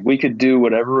money. We could do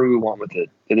whatever we want with it.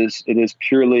 It is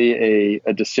purely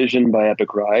a decision by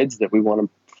Epic Rides that we want to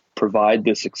provide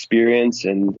this experience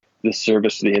and this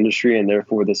service to the industry, and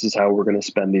therefore this is how we're going to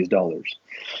spend these dollars.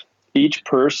 Each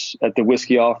purse at the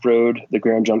Whiskey Off-Road, the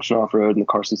Grand Junction Off-Road, and the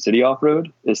Carson City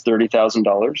Off-Road is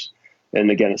 $30,000. And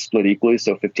again, it's split equally,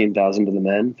 so $15,000 to the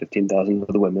men, $15,000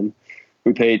 to the women.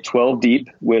 We paid 12 deep,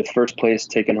 with first place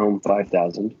taking home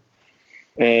 $5,000.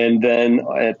 And then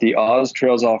at the Oz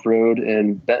Trails Off-Road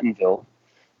in Bentonville,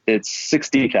 it's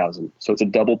 $60,000. So it's a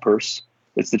double purse.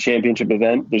 It's the championship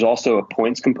event. There's also a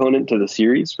points component to the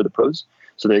series for the pros.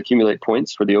 So they accumulate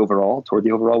points for the overall, toward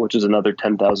the overall, which is another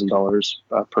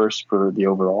 $10,000 purse for the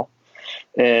overall.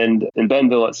 And in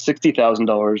Bentonville at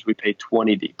 $60,000, we pay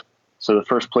 20 deep. So the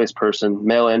first place person,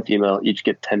 male and female, each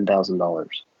get $10,000.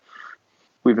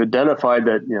 We've identified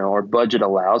that, our budget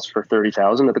allows for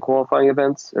 $30,000 at the qualifying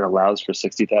events. It allows for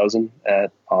 $60,000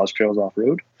 at Oz Trails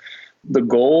Off-Road. The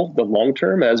goal, the long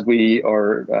term, as we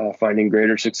are finding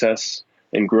greater success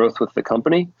and growth with the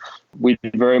company, we'd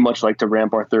very much like to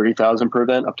ramp our $30,000 per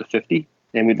event up to 50,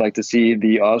 and we'd like to see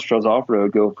the Oz Trails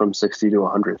Off-Road go from 60 to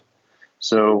 100.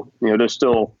 So, there's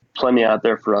still plenty out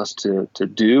there for us to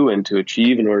do and to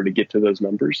achieve in order to get to those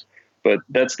numbers. But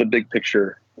that's the big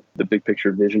picture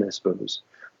vision, I suppose.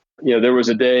 There was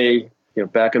a day,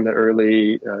 back in the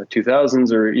early 2000s,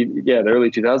 the early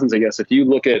 2000s, I guess, if you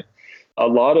look at a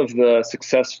lot of the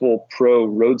successful pro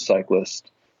road cyclists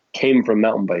came from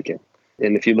mountain biking.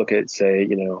 And if you look at, say,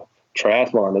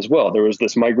 triathlon as well, there was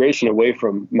this migration away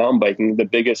from mountain biking. The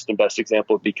biggest and best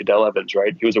example would be Cadel Evans,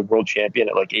 right? He was a world champion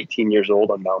at like 18 years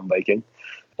old on mountain biking,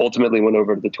 ultimately went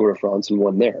over to the Tour de France and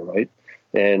won there, right?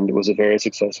 And had a very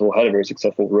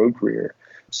successful road career.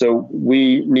 So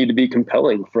we need to be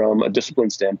compelling from a discipline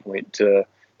standpoint to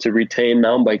retain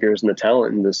mountain bikers and the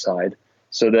talent in this side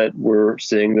so that we're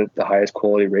seeing the highest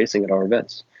quality racing at our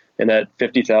events. And at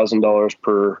 $50,000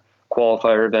 per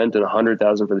qualifier event and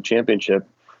 $100,000 for the championship,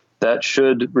 that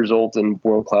should result in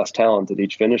world-class talent at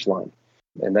each finish line.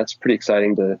 And that's pretty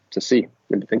exciting to see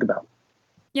and to think about.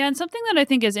 Yeah, and something that I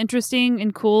think is interesting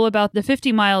and cool about the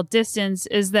 50-mile distance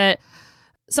is that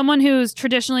someone who's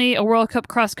traditionally a World Cup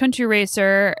cross-country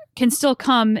racer can still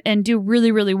come and do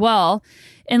really, really well.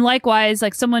 And likewise,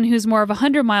 like someone who's more of a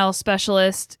 100-mile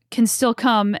specialist can still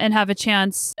come and have a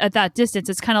chance at that distance.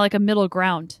 It's kind of like a middle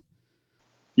ground.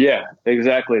 Yeah,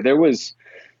 exactly. There was,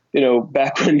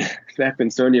 back when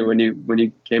Sonia, when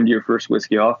you came to your first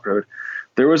whiskey off-road,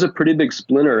 there was a pretty big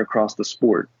splinter across the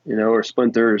sport, or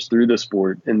splinters through the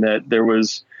sport, in that there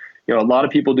was, a lot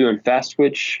of people doing fast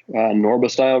switch,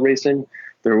 Norba style racing.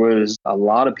 There was a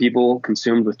lot of people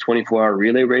consumed with 24-hour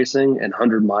relay racing and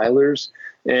 100-milers,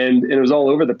 and it was all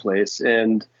over the place.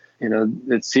 And,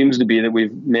 it seems to be that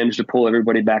we've managed to pull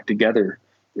everybody back together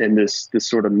in this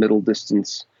sort of middle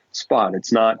distance spot.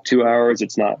 It's not 2 hours,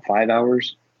 it's not 5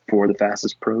 hours for the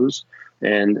fastest pros,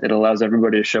 and it allows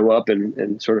everybody to show up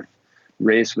and sort of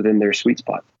race within their sweet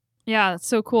spot. Yeah, that's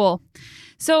so cool.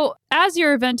 So as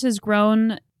your event has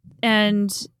grown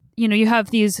and, you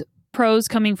have these pros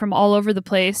coming from all over the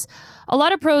place, a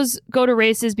lot of pros go to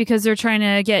races because they're trying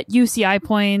to get UCI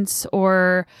points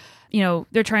or,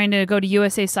 they're trying to go to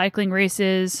USA Cycling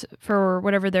races for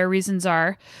whatever their reasons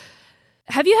are.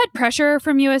 Have you had pressure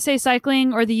from USA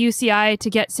Cycling or the UCI to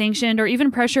get sanctioned, or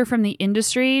even pressure from the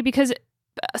industry? Because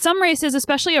some races,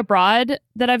 especially abroad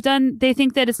that I've done, they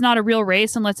think that it's not a real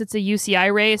race unless it's a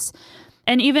UCI race.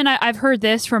 And even I've heard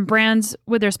this from brands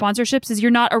with their sponsorships is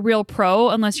you're not a real pro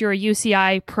unless you're a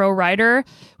UCI pro rider,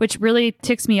 which really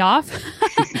ticks me off.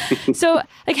 So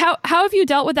like how have you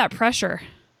dealt with that pressure?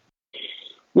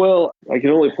 Well, I can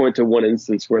only point to one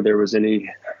instance where there was any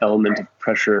element of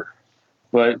pressure.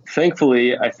 But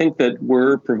thankfully, I think that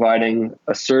we're providing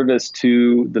a service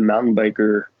to the mountain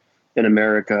biker in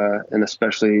America, and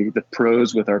especially the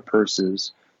pros with our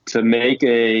purses, to make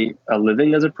a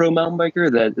living as a pro mountain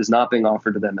biker that is not being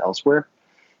offered to them elsewhere.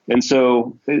 And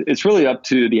so it's really up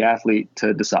to the athlete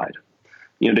to decide.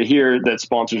 To hear that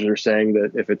sponsors are saying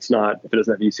that if it doesn't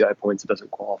have UCI points, it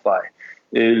doesn't qualify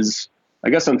is, I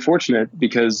guess, unfortunate,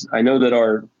 because I know that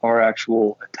our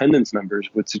actual attendance numbers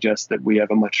would suggest that we have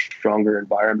a much stronger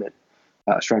environment,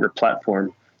 stronger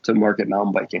platform to market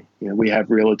mountain biking. We have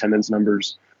real attendance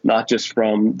numbers, not just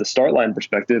from the start line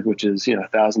perspective, which is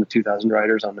 1,000 to 2,000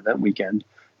 riders on event weekend,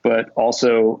 but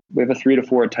also we have a 3 to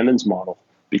 4 attendance model.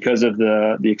 Because of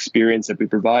the experience that we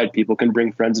provide, people can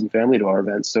bring friends and family to our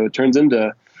events. So it turns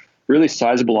into really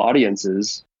sizable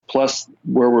audiences, plus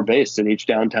where we're based in each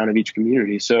downtown of each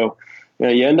community. So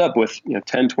you end up with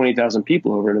 10, 20,000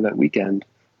 people over an event weekend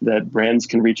that brands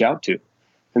can reach out to.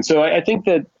 And so I think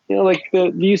that, like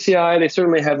the UCI, they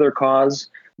certainly have their cause.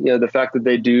 The fact that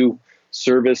they do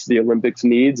service the Olympics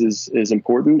needs is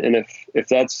important. And if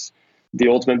that's the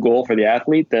ultimate goal for the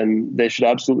athlete, then they should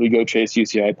absolutely go chase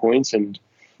UCI points and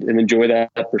enjoy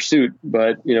that pursuit.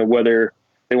 But, whether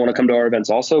they want to come to our events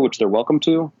also, which they're welcome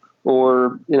to,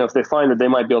 or, if they find that they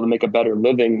might be able to make a better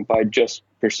living by just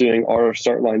pursuing our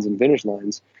start lines and finish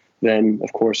lines, then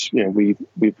of course, we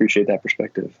appreciate that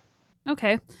perspective.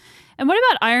 Okay. And what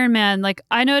about Ironman? Like,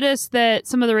 I noticed that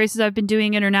some of the races I've been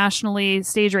doing internationally,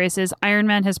 stage races,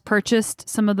 Ironman has purchased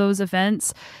some of those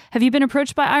events. Have you been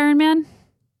approached by Ironman?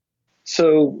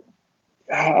 So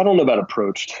I don't know about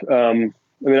approached.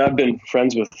 I've been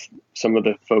friends with some of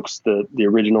the folks, the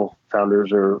original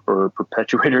founders or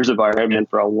perpetuators of Ironman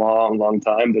for a long, long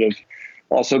time that have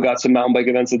also got some mountain bike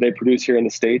events that they produce here in the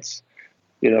States.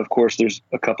 Of course, there's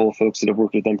a couple of folks that have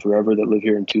worked with them forever that live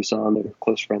here in Tucson that are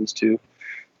close friends too.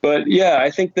 But yeah,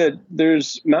 I think that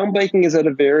mountain biking is at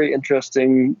a very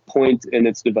interesting point in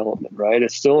its development, right?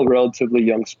 It's still a relatively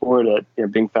young sport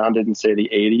at, being founded in, say, the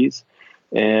 80s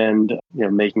and,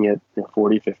 making it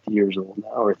 40, 50 years old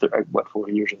now, or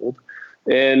 40 years old.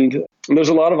 And there's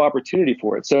a lot of opportunity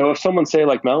for it. So if someone, say,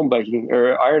 like mountain biking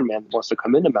or Ironman wants to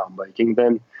come into mountain biking,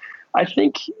 then I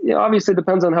think, obviously it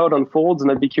depends on how it unfolds. And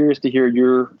I'd be curious to hear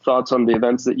your thoughts on the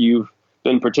events that you've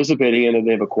been participating in and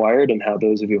they've acquired and how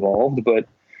those have evolved. But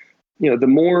the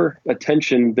more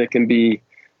attention that can be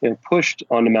pushed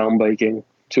onto mountain biking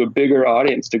to a bigger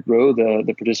audience to grow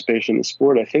the participation in the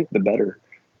sport, I think the better.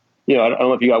 I don't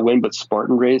know if you got wind, but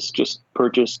Spartan Race just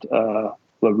purchased La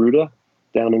Ruta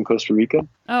down in Costa Rica.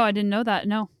 Oh, I didn't know that.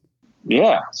 No.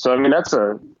 Yeah. So,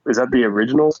 is that the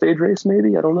original stage race?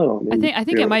 Maybe? I don't know. I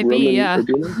think it might be. Yeah.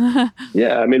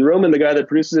 Yeah. Roman, the guy that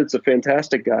produces it's a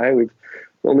fantastic guy. We've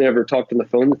only ever talked on the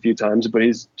phone a few times, but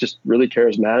he's just really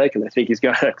charismatic. And I think he's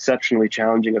got an exceptionally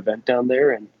challenging event down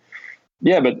there. And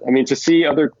yeah, but to see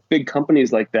other big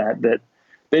companies like that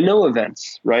they know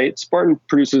events, right? Spartan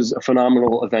produces a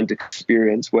phenomenal event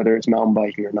experience, whether it's mountain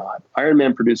biking or not.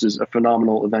 Ironman produces a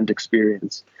phenomenal event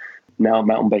experience. Now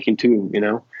mountain biking too,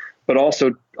 but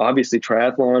also obviously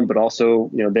triathlon, but also,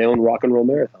 they own Rock and Roll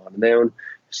Marathon and they own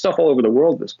stuff all over the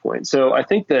world at this point. So I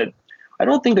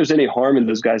don't think there's any harm in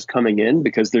those guys coming in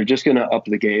because they're just going to up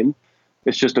the game.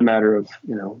 It's just a matter of,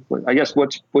 I guess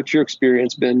what's your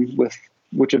experience been with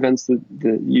which events that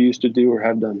you used to do or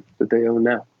have done that they own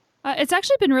now? It's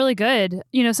actually been really good.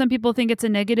 Some people think it's a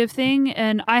negative thing,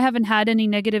 and I haven't had any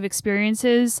negative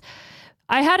experiences.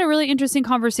 I had a really interesting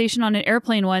conversation on an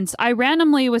airplane once. I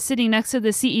randomly was sitting next to the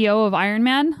CEO of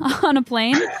Ironman on a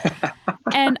plane.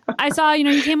 And I saw,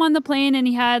 he came on the plane and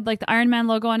he had like the Ironman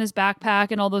logo on his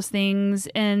backpack and all those things.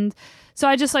 And so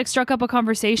I just struck up a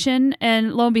conversation,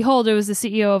 and lo and behold, it was the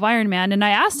CEO of Ironman. And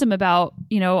I asked him about,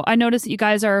 I noticed that you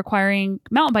guys are acquiring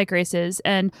mountain bike races,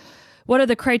 and what are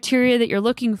the criteria that you're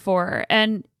looking for?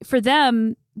 And for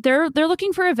them, they're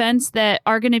looking for events that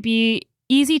are going to be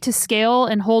easy to scale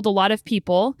and hold a lot of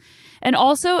people, and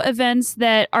also events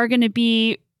that are going to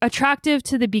be attractive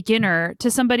to the beginner, to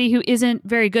somebody who isn't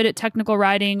very good at technical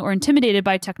riding or intimidated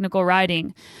by technical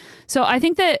riding. So I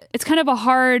think that it's kind of a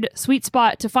hard sweet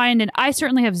spot to find, and I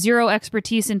certainly have zero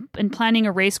expertise in planning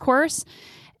a race course.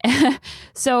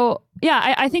 So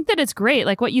yeah, I think that it's great.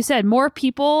 Like what you said, more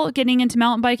people getting into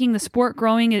mountain biking, the sport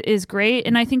growing is great.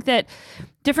 And I think that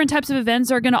different types of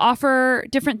events are going to offer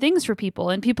different things for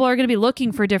people, and people are going to be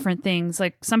looking for different things.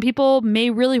 Like some people may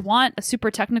really want a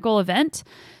super technical event.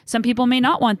 Some people may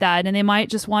not want that, and they might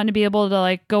just want to be able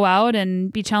to go out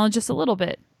and be challenged just a little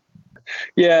bit.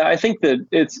 Yeah, I think that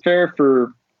it's fair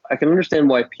I can understand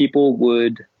why people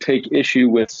would take issue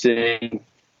with saying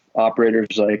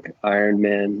operators like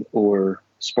Ironman or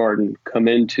Spartan come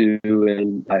into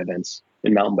events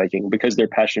in mountain biking because they're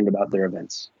passionate about their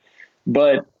events.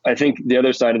 But I think the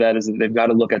other side of that is that they've got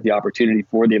to look at the opportunity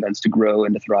for the events to grow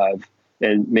and to thrive,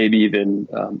 and maybe even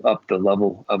up the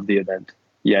level of the event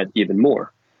yet even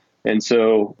more. And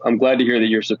so I'm glad to hear that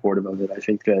you're supportive of it. I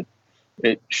think that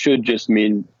it should just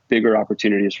mean bigger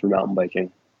opportunities for mountain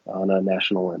biking on a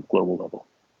national and global level.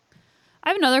 I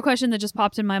have another question that just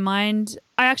popped in my mind.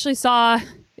 I actually saw,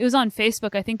 it was on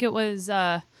Facebook. I think it was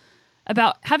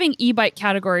about having e-bike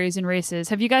categories in races.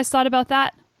 Have you guys thought about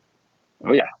that?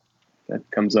 Oh, yeah. That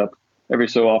comes up every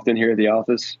so often here at the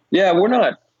office. Yeah, we're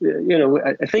not,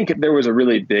 I think there was a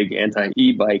really big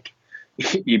anti-e-bike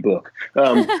ebook.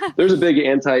 There's a big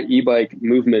anti-e-bike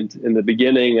movement in the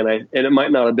beginning, and it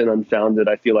might not have been unfounded.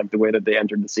 I feel like the way that they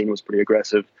entered the scene was pretty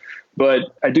aggressive.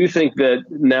 But I do think that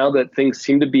now that things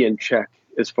seem to be in check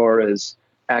as far as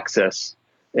access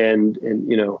and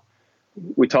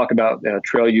we talk about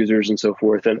trail users and so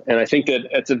forth. And I think that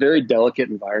it's a very delicate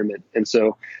environment. And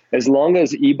so as long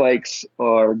as e-bikes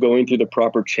are going through the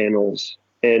proper channels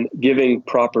and giving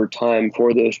proper time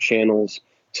for those channels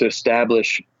to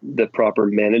establish the proper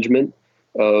management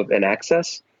of an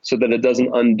access so that it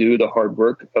doesn't undo the hard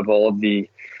work of all of the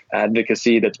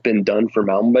advocacy that's been done for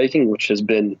mountain biking, which has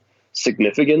been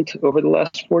significant over the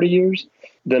last 40 years,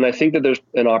 then I think that there's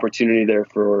an opportunity there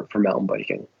for mountain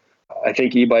biking. I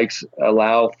think e-bikes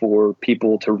allow for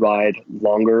people to ride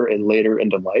longer and later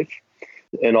into life.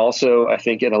 And also, I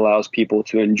think it allows people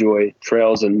to enjoy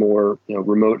trails in more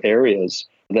remote areas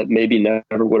that maybe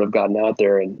never would have gotten out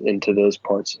there and into those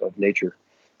parts of nature.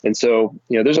 And so,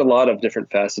 there's a lot of different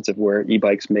facets of where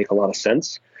e-bikes make a lot of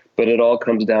sense, but it all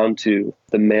comes down to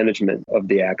the management of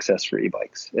the access for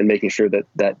e-bikes and making sure that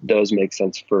that does make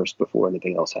sense first before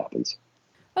anything else happens.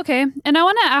 Okay. And I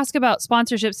want to ask about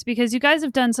sponsorships because you guys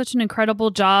have done such an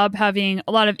incredible job having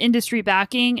a lot of industry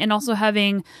backing and also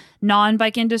having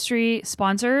non-bike industry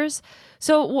sponsors.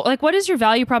 So, what is your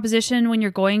value proposition when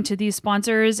you're going to these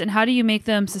sponsors and how do you make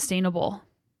them sustainable?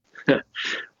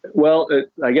 Well,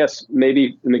 I guess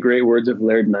maybe in the great words of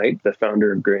Laird Knight, the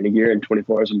founder of Granny Gear and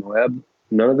 24 Hours of Moab,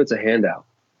 none of it's a handout.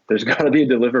 There's got to be a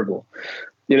deliverable.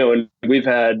 And we've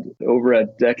had over a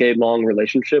decade-long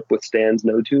relationship with Stan's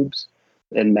No Tubes,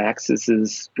 and Maxis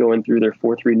is going through their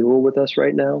fourth renewal with us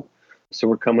right now. So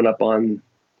we're coming up on,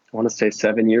 I want to say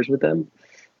 7 years with them.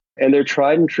 And they're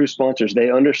tried and true sponsors. They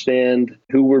understand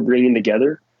who we're bringing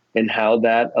together and how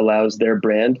that allows their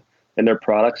brand and their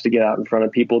products to get out in front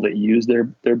of people that use their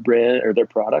brand or their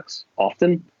products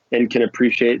often and can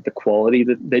appreciate the quality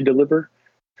that they deliver.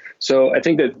 So I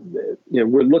think that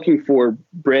we're looking for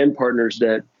brand partners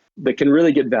that can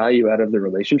really get value out of the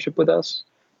relationship with us,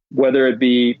 whether it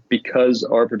be because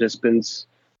our participants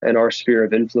and our sphere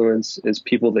of influence is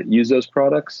people that use those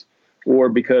products, or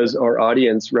because our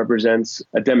audience represents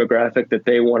a demographic that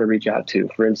they want to reach out to.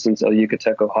 For instance, El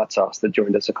Yucateco Hot Sauce that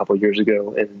joined us a couple of years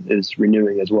ago and is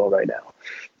renewing as well right now.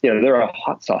 They're a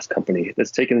hot sauce company that's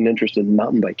taken an interest in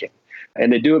mountain biking,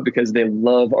 and they do it because they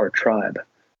love our tribe.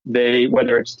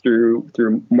 Whether it's through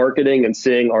marketing and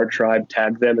seeing our tribe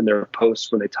tag them in their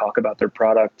posts when they talk about their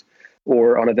product,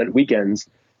 or on event weekends,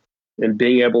 and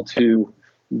being able to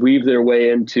weave their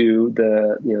way into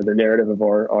the narrative of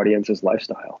our audience's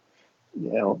lifestyle.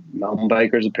 Mountain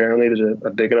bikers, apparently there's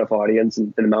a big enough audience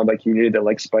in the mountain bike community that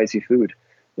likes spicy food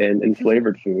and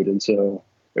flavored food. And so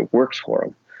it works for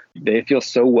them. They feel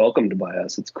so welcomed by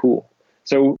us. It's cool.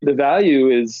 So the value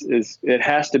is it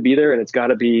has to be there, and it's got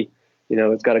to be,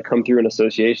 it's got to come through an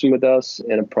association with us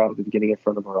and a product that's getting in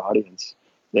front of our audience.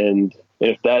 And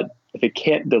if it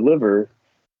can't deliver,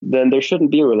 then there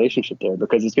shouldn't be a relationship there,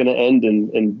 because it's going to end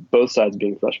in both sides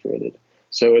being frustrated.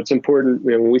 So it's important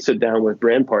when we sit down with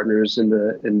brand partners in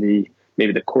the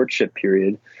maybe the courtship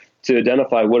period to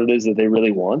identify what it is that they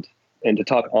really want and to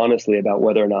talk honestly about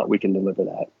whether or not we can deliver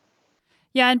that.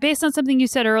 Yeah, and based on something you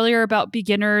said earlier about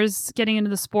beginners getting into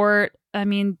the sport, I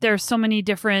mean, there's so many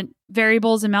different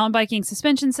variables in mountain biking: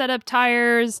 suspension setup,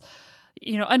 tires,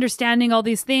 understanding all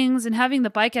these things, and having the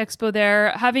bike expo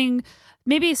there, having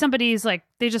maybe somebody's like,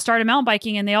 they just started mountain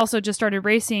biking and they also just started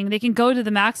racing. They can go to the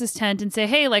Maxis tent and say,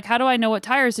 hey, how do I know what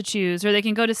tires to choose? Or they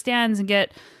can go to Stan's and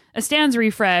get a Stan's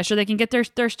refresh, or they can get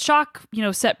their shock,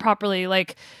 set properly.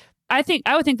 I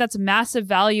would think that's a massive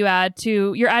value add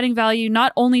to, you're adding value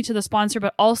not only to the sponsor,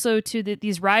 but also to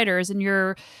these riders, and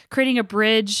you're creating a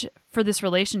bridge for this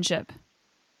relationship.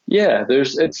 Yeah,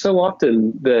 it's so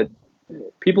often that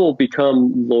people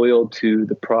become loyal to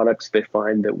the products they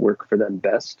find that work for them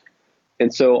best.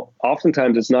 And so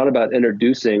oftentimes it's not about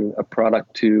introducing a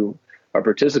product to a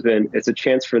participant. It's a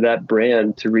chance for that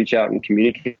brand to reach out and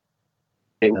communicate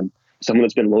with them, someone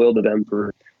that's been loyal to them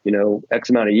for,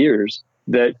 X amount of years,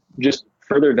 that just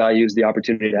further values the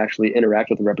opportunity to actually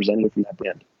interact with a representative from that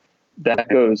brand. That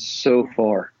goes so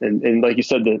far. And like you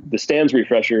said, the Stan's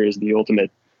refresher is the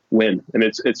ultimate win. And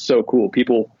it's so cool.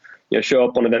 People show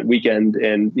up on event weekend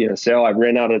and, say, oh, I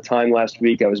ran out of time last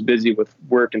week. I was busy with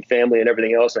work and family and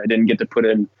everything else. And I didn't get to put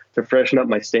in to freshen up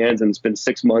my stands. And it's been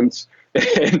 6 months.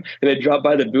 And they drop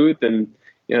by the booth and,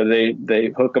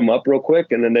 they hook them up real quick,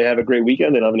 and then they have a great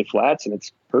weekend. They don't have any flats, and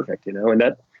it's perfect, and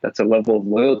that's a level of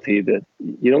loyalty that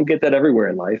you don't get that everywhere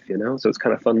in life, so it's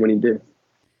kind of fun when you do.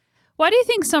 Why do you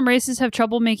think some races have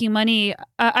trouble making money?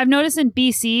 I've noticed in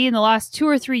BC in the last 2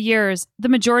 or 3 years, the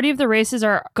majority of the races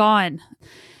are gone.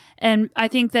 And I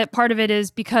think that part of it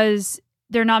is because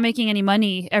they're not making any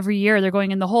money every year. They're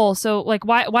going in the hole. So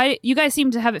why you guys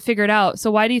seem to have it figured out. So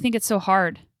why do you think it's so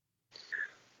hard?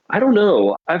 I don't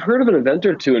know. I've heard of an event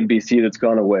or two in BC that's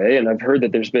gone away, and I've heard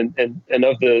that there's been, and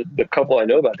of the couple I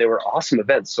know about, they were awesome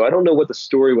events. So I don't know what the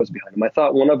story was behind them. I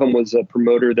thought one of them was a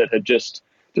promoter that had just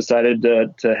decided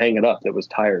to hang it up, that was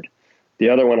tired. The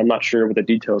other one, I'm not sure what the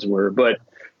details were, but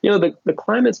the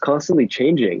climate's constantly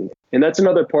changing. And that's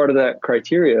another part of that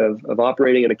criteria of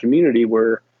operating in a community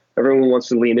where everyone wants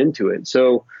to lean into it.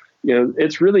 So,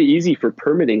 it's really easy for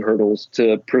permitting hurdles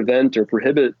to prevent or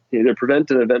prohibit, either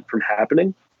prevent an event from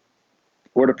happening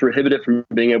or to prohibit it from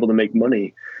being able to make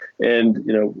money. And,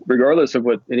 regardless of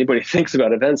what anybody thinks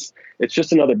about events, it's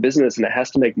just another business and it has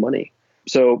to make money.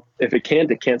 So if it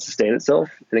can't sustain itself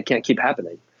and it can't keep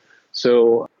happening.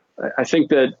 So I think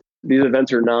that these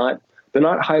events they're not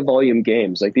high volume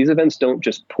games. Like these events don't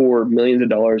just pour millions of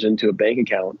dollars into a bank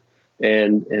account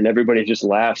and everybody just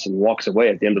laughs and walks away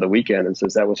at the end of the weekend and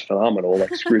says that was phenomenal,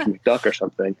 like Scrooge McDuck or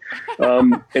something.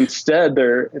 Instead,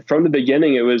 from the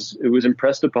beginning, it was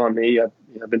impressed upon me.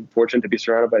 I've been fortunate to be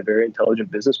surrounded by very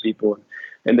intelligent business people,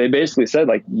 and they basically said,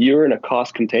 like, you're in a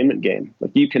cost containment game.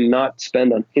 Like you cannot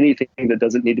spend on anything that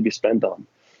doesn't need to be spent on.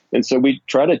 And so we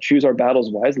try to choose our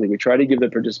battles wisely. We try to give the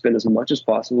participant as much as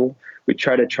possible. We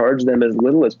try to charge them as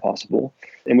little as possible.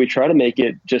 And we try to make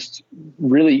it just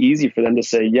really easy for them to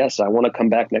say, yes, I want to come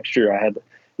back next year. I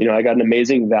got an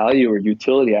amazing value or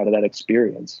utility out of that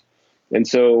experience. And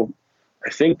so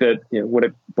I think that, what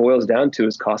it boils down to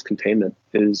is cost containment,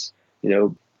 is,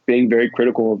 being very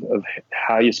critical of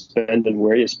how you spend and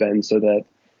where you spend so that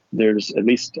there's at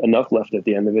least enough left at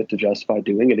the end of it to justify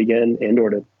doing it again and or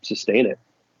to sustain it.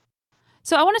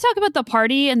 So I want to talk about the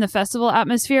party and the festival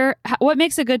atmosphere. What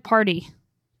makes a good party?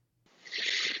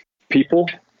 People,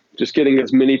 just getting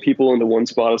as many people into one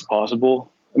spot as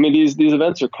possible. I mean, these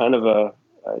events are kind of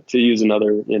to use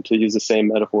the same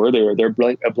metaphor, they're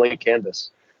a blank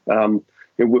canvas.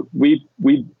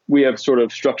 We have sort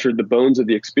of structured the bones of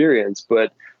the experience,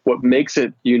 but what makes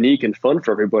it unique and fun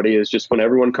for everybody is just when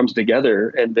everyone comes together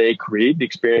and they create the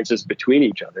experiences between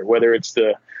each other, whether it's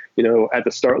at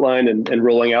the start line and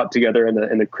rolling out together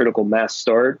in the critical mass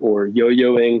start, or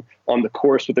yo-yoing on the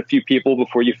course with a few people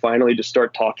before you finally just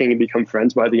start talking and become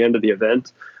friends by the end of the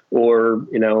event, or,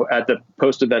 at the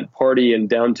post-event party in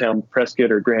downtown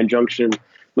Prescott or Grand Junction,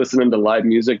 listening to live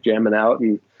music, jamming out,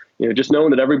 and, just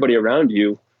knowing that everybody around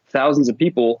you, thousands of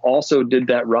people also did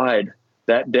that ride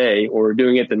that day or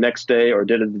doing it the next day or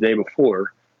did it the day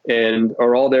before and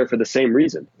are all there for the same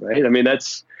reason, right? I mean,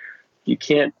 you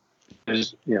can't, I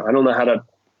don't know how to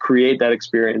create that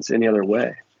experience any other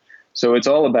way. So it's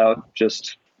all about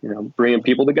just, bringing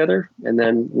people together and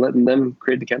then letting them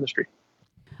create the chemistry.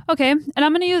 Okay. And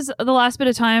I'm going to use the last bit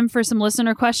of time for some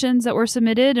listener questions that were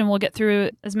submitted, and we'll get through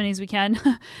as many as we can.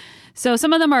 So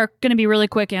some of them are going to be really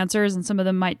quick answers and some of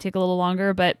them might take a little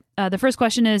longer. But the first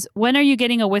question is, when are you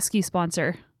getting a whiskey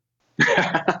sponsor?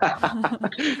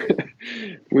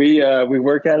 We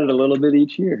work at it a little bit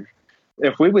each year.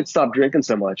 If we would stop drinking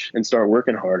so much and start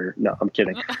working harder. No, I'm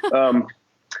kidding.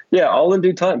 Yeah, all in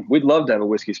due time. We'd love to have a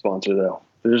whiskey sponsor though.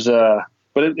 We're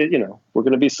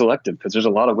going to be selective because there's a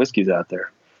lot of whiskeys out there.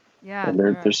 Yeah. And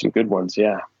there's some good ones.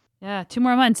 Yeah. Yeah. 2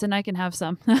 more months and I can have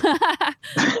some.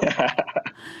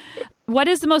 What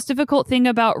is the most difficult thing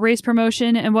about race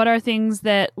promotion, and what are things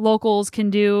that locals can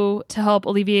do to help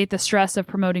alleviate the stress of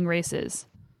promoting races?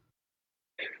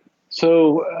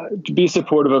 So be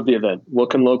supportive of the event. What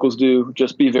can locals do?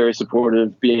 Just be very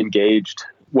supportive, be engaged,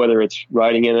 whether it's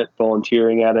riding in it,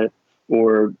 volunteering at it,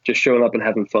 or just showing up and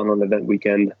having fun on the event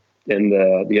weekend in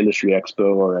the industry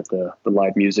expo or at the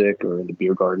live music or the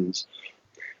beer gardens.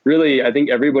 Really, I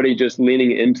think everybody just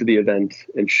leaning into the event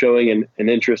and showing an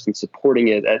interest in supporting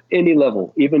it at any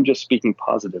level, even just speaking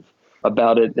positive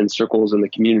about it in circles in the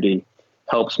community,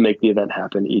 helps make the event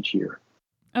happen each year.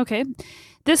 Okay.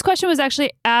 This question was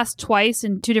actually asked twice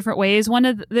in 2 different ways. One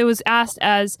of it was asked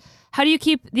as, how do you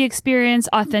keep the experience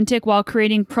authentic while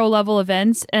creating pro-level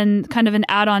events? And kind of an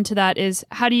add-on to that is,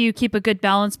 how do you keep a good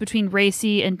balance between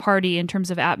racy and party in terms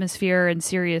of atmosphere and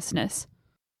seriousness?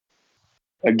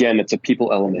 Again, it's a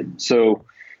people element. So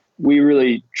we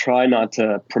really try not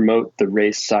to promote the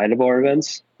race side of our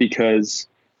events because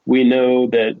we know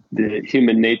that the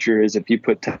human nature is if you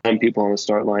put 10 people on the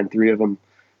start line, 3 of them,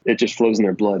 it just flows in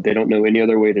their blood. They don't know any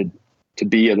other way to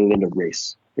be other than to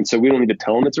race. And so we don't need to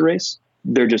tell them it's a race.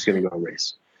 They're just going to go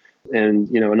race. And,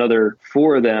 another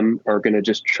 4 of them are going to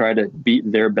just try to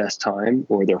beat their best time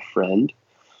or their friend.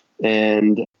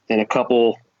 And a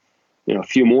couple, a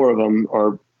few more of them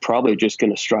are probably just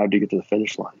going to strive to get to the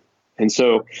finish line. And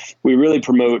so we really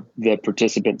promote the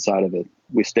participant side of it.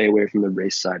 We stay away from the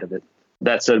race side of it.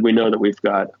 That said, we know that we've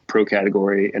got a pro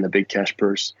category and a big cash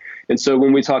purse. And so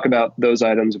when we talk about those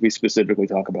items, we specifically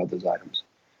talk about those items.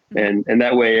 And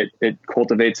that way it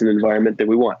cultivates an environment that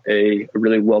we want, a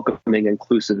really welcoming,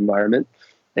 inclusive environment.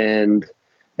 And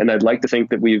I'd like to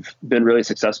think that we've been really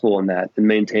successful in that and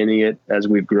maintaining it as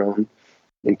we've grown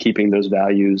and keeping those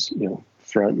values,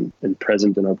 front and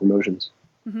present in our promotions.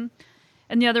 Mm-hmm.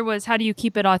 And the other was, how do you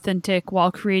keep it authentic while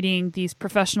creating these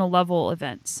professional level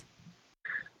events?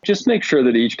 Just make sure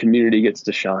that each community gets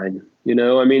to shine.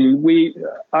 I mean,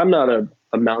 I'm not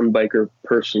a mountain biker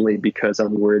personally because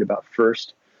I'm worried about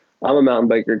first. I'm a mountain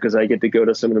biker because I get to go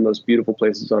to some of the most beautiful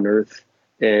places on earth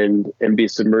and be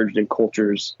submerged in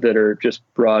cultures that are just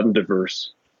broad and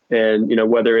diverse. And,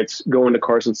 whether it's going to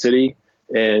Carson City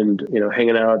and,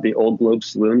 hanging out at the Old Globe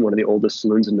Saloon, one of the oldest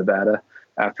saloons in Nevada,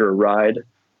 after a ride,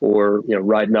 or,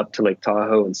 riding up to Lake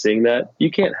Tahoe and seeing that, you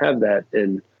can't have that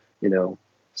in,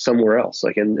 somewhere else,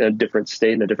 like in a different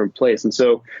state, in a different place. And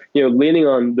so, leaning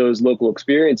on those local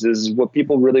experiences is what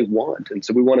people really want. And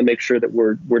so we want to make sure that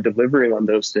we're delivering on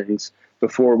those things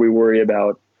before we worry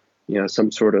about,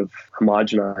 some sort of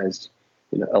homogenized,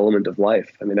 element of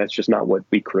life. I mean, that's just not what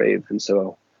we crave. And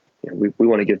so, we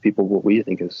want to give people what we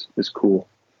think is cool.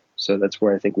 So that's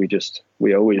where I think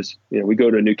we always, we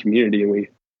go to a new community and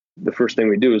the first thing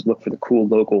we do is look for the cool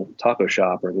local taco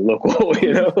shop or the local,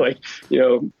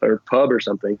 or pub or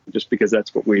something, just because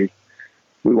that's what we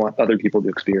want other people to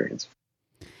experience.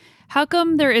 How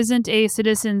come there isn't a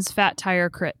Citizens Fat Tire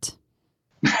Crit?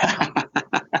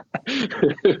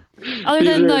 Other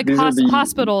than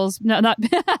hospitals, no, not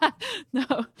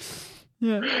no.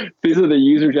 Yeah. These are the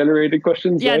user-generated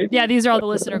questions, yeah, right? Yeah, these are all the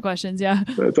listener questions, yeah.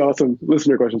 That's awesome.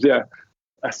 Listener questions, yeah.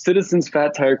 A Citizens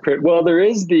Fat Tire Crit. Well, there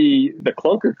is the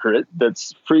Clunker Crit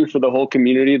that's free for the whole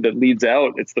community that leads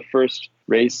out. It's the first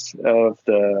race of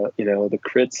the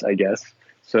crits, I guess.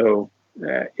 So,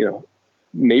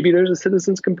 maybe there's a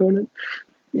Citizens component.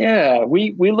 Yeah,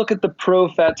 we look at the Pro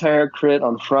Fat Tire Crit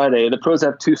on Friday. The pros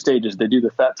have 2 stages. They do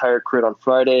the Fat Tire Crit on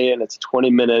Friday, and it's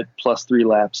 20-minute plus 3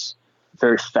 laps.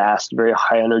 Very fast, very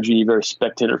high energy, very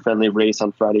spectator-friendly race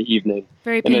on Friday evening.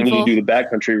 Very painful. And then when you do the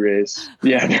backcountry race,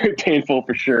 yeah, very painful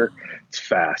for sure. It's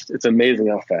fast. It's amazing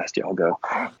how fast y'all go.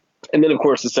 And then, of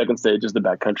course, the second stage is the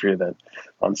backcountry event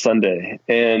on Sunday.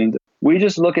 And we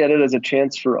just look at it as a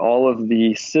chance for all of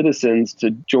the citizens to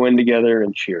join together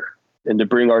and cheer and to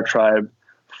bring our tribe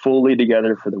fully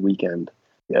together for the weekend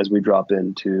as we drop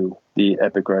into the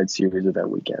Epic Ride Series event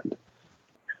weekend.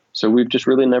 So we've just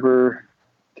really never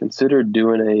considered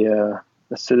doing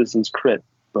a Citizens Crit,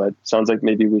 but sounds like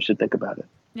maybe we should think about it.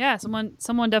 Yeah, someone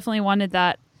definitely wanted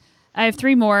that. I have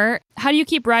 3 more. How do you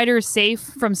keep riders safe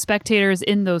from spectators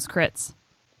in those crits?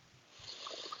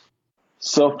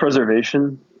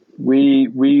 Self-preservation. We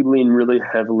lean really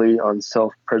heavily on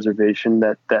self-preservation,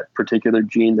 that particular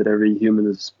gene that every human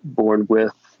is born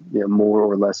with, more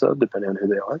or less of, depending on who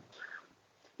they are.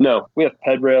 No, we have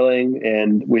ped railing,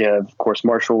 and we have, of course,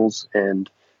 marshals and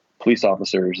police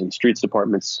officers and streets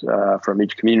departments from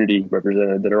each community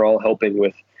represented that are all helping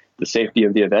with the safety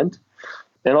of the event,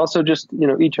 and also just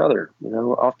each other.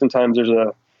 Oftentimes there's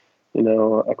a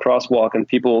crosswalk, and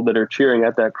people that are cheering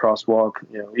at that crosswalk,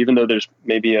 even though there's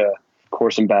maybe a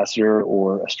course ambassador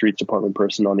or a streets department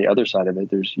person on the other side of it,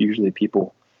 there's usually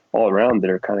people all around that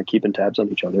are kind of keeping tabs on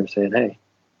each other, saying, hey,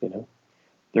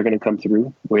 they're going to come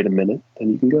through. Wait a minute,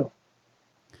 then you can go.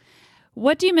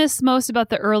 What do you miss most about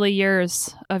the early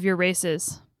years of your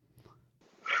races?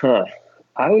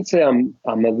 I would say I'm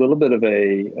a little bit of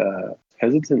a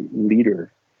hesitant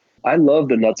leader. I love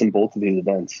the nuts and bolts of these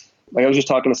events. Like I was just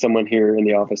talking to someone here in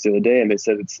the office the other day, and they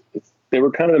said they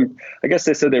were kind of, I guess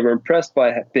they said they were impressed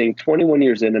by being 21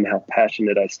 years in and how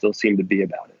passionate I still seem to be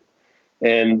about it.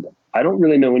 And I don't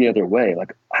really know any other way.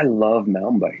 Like, I love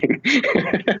mountain biking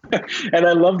and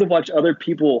I love to watch other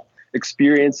people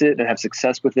experience it and have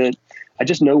success with it. I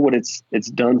just know what it's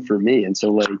done for me. And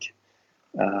so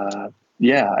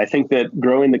I think that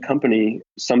growing the company,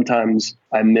 sometimes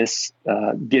I miss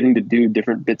getting to do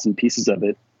different bits and pieces of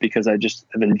it, because I just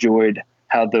have enjoyed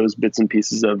how those bits and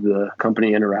pieces of the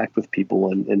company interact with people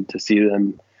and to see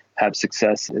them have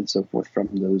success and so forth from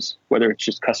those, whether it's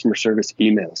just customer service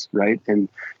emails, right? And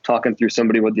talking through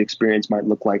somebody what the experience might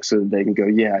look like so that they can go,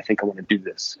 yeah, I think I want to do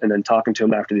this. And then talking to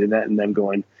them after the event and then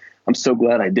going, I'm so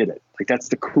glad I did it. Like, that's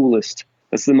the coolest,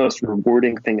 that's the most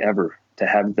rewarding thing ever, to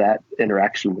have that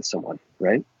interaction with someone,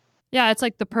 right? Yeah, it's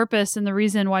like the purpose and the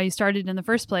reason why you started in the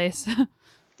first place.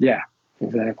 Yeah,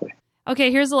 exactly.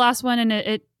 Okay, here's the last one, and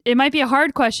it might be a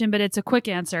hard question, but it's a quick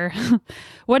answer.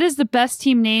 What is the best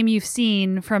team name you've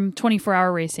seen from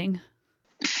 24-hour racing?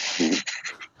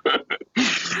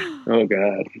 Oh,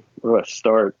 God. Where do I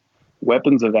start?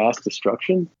 Weapons of Mass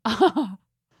Destruction?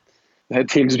 That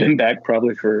team's been back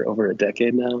probably for over a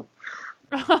decade now.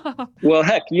 Well,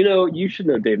 heck, you should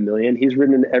know Dave Millian. He's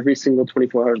ridden in every single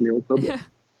 24 hours in the Old Club. Yeah.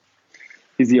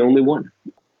 He's the only one.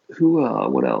 Who,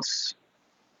 what else?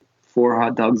 4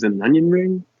 hot dogs and an onion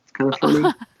ring. It's kind of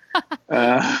funny.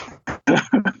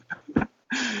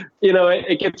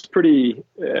 It gets pretty,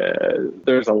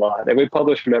 there's a lot. And we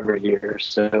publish them every year.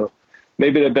 So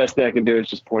maybe the best thing I can do is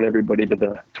just point everybody to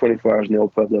the 24 Hours in the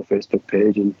Old Pueblo Facebook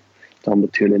page and tell them to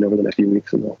tune in over the next few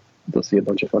weeks, and they'll see a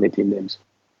bunch of funny team names.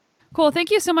 Cool.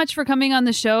 Thank you so much for coming on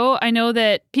the show. I know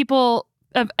that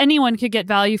anyone could get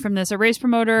value from this. A race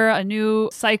promoter, a new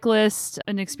cyclist,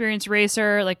 an experienced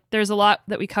racer. Like, there's a lot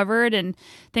that we covered, and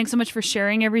thanks so much for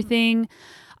sharing everything.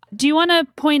 Do you want to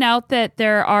point out that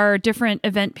there are different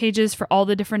event pages for all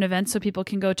the different events so people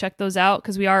can go check those out?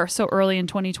 Because we are so early in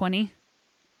 2020.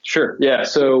 Sure. Yeah.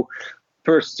 So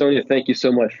first, Sonia, thank you so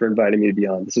much for inviting me to be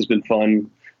on. This has been fun.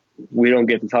 We don't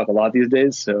get to talk a lot these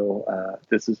days, so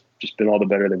this has just been all the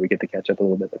better that we get to catch up a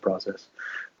little bit in the process.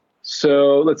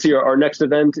 So let's see, our next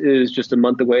event is just a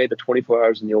month away, the 24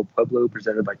 Hours in the Old Pueblo,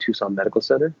 presented by Tucson Medical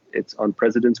Center. It's on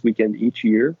President's Weekend each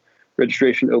year.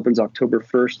 Registration opens October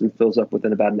 1st and fills up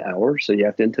within about an hour, so you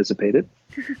have to anticipate it.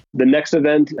 The next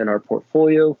event in our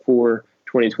portfolio for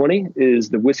 2020 is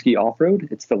the Whiskey Off-Road.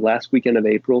 It's the last weekend of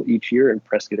April each year in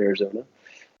Prescott, Arizona.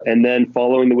 And then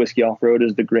following the Whiskey Off-Road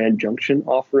is the Grand Junction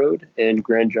Off-Road in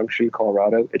Grand Junction,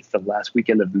 Colorado. It's the last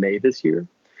weekend of May this year,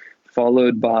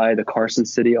 followed by the Carson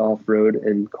City Off-Road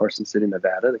in Carson City,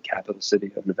 Nevada, the capital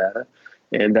city of Nevada.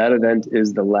 And that event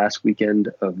is the last weekend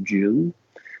of June.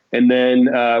 And then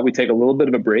we take a little bit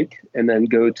of a break and then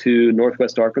go to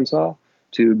Northwest Arkansas,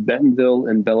 to Bentonville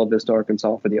and Bella Vista,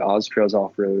 Arkansas for the Oz Trails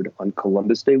Off-Road on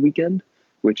Columbus Day weekend,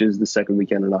 which is the second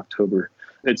weekend in October.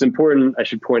 It's important, I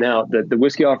should point out, that the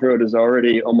Whiskey Off-Road is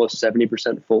already almost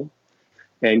 70% full,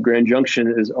 and Grand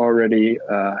Junction is already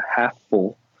half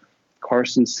full.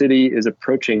 Carson City is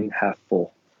approaching half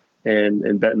full,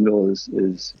 and Bentonville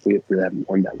is we haven't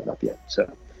warmed that one up yet.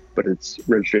 So, but it's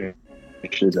registration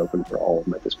is open for all of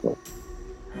them at this point.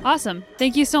 Awesome.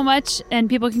 Thank you so much. And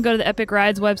people can go to the Epic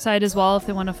Rides website as well if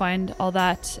they want to find all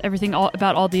that, everything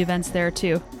about all the events there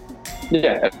too.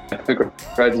 Yeah,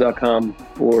 epicrides.com,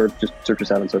 or just search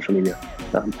us out on social media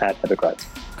at Epic Rides.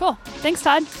 Cool. Thanks,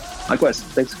 Todd. Likewise.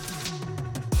 Thanks.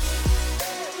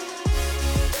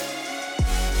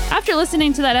 After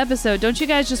listening to that episode, don't you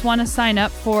guys just want to sign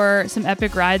up for some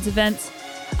Epic Rides events?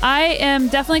 I am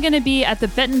definitely going to be at the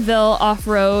Bentonville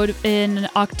Off-Road in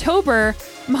October.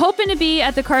 I'm hoping to be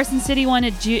at the Carson City one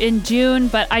in June,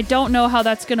 but I don't know how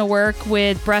that's going to work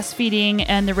with breastfeeding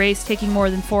and the race taking more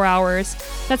than 4 hours.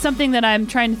 That's something that I'm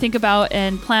trying to think about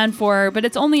and plan for, but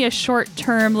it's only a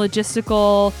short-term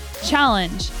logistical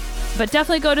challenge. But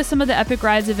definitely go to some of the Epic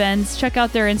Rides events. Check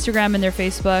out their Instagram and their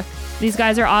Facebook. These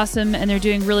guys are awesome, and they're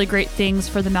doing really great things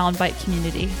for the mountain bike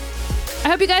community. I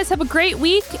hope you guys have a great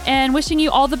week, and wishing you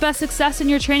all the best success in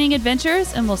your training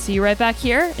adventures, and we'll see you right back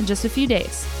here in just a few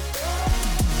days.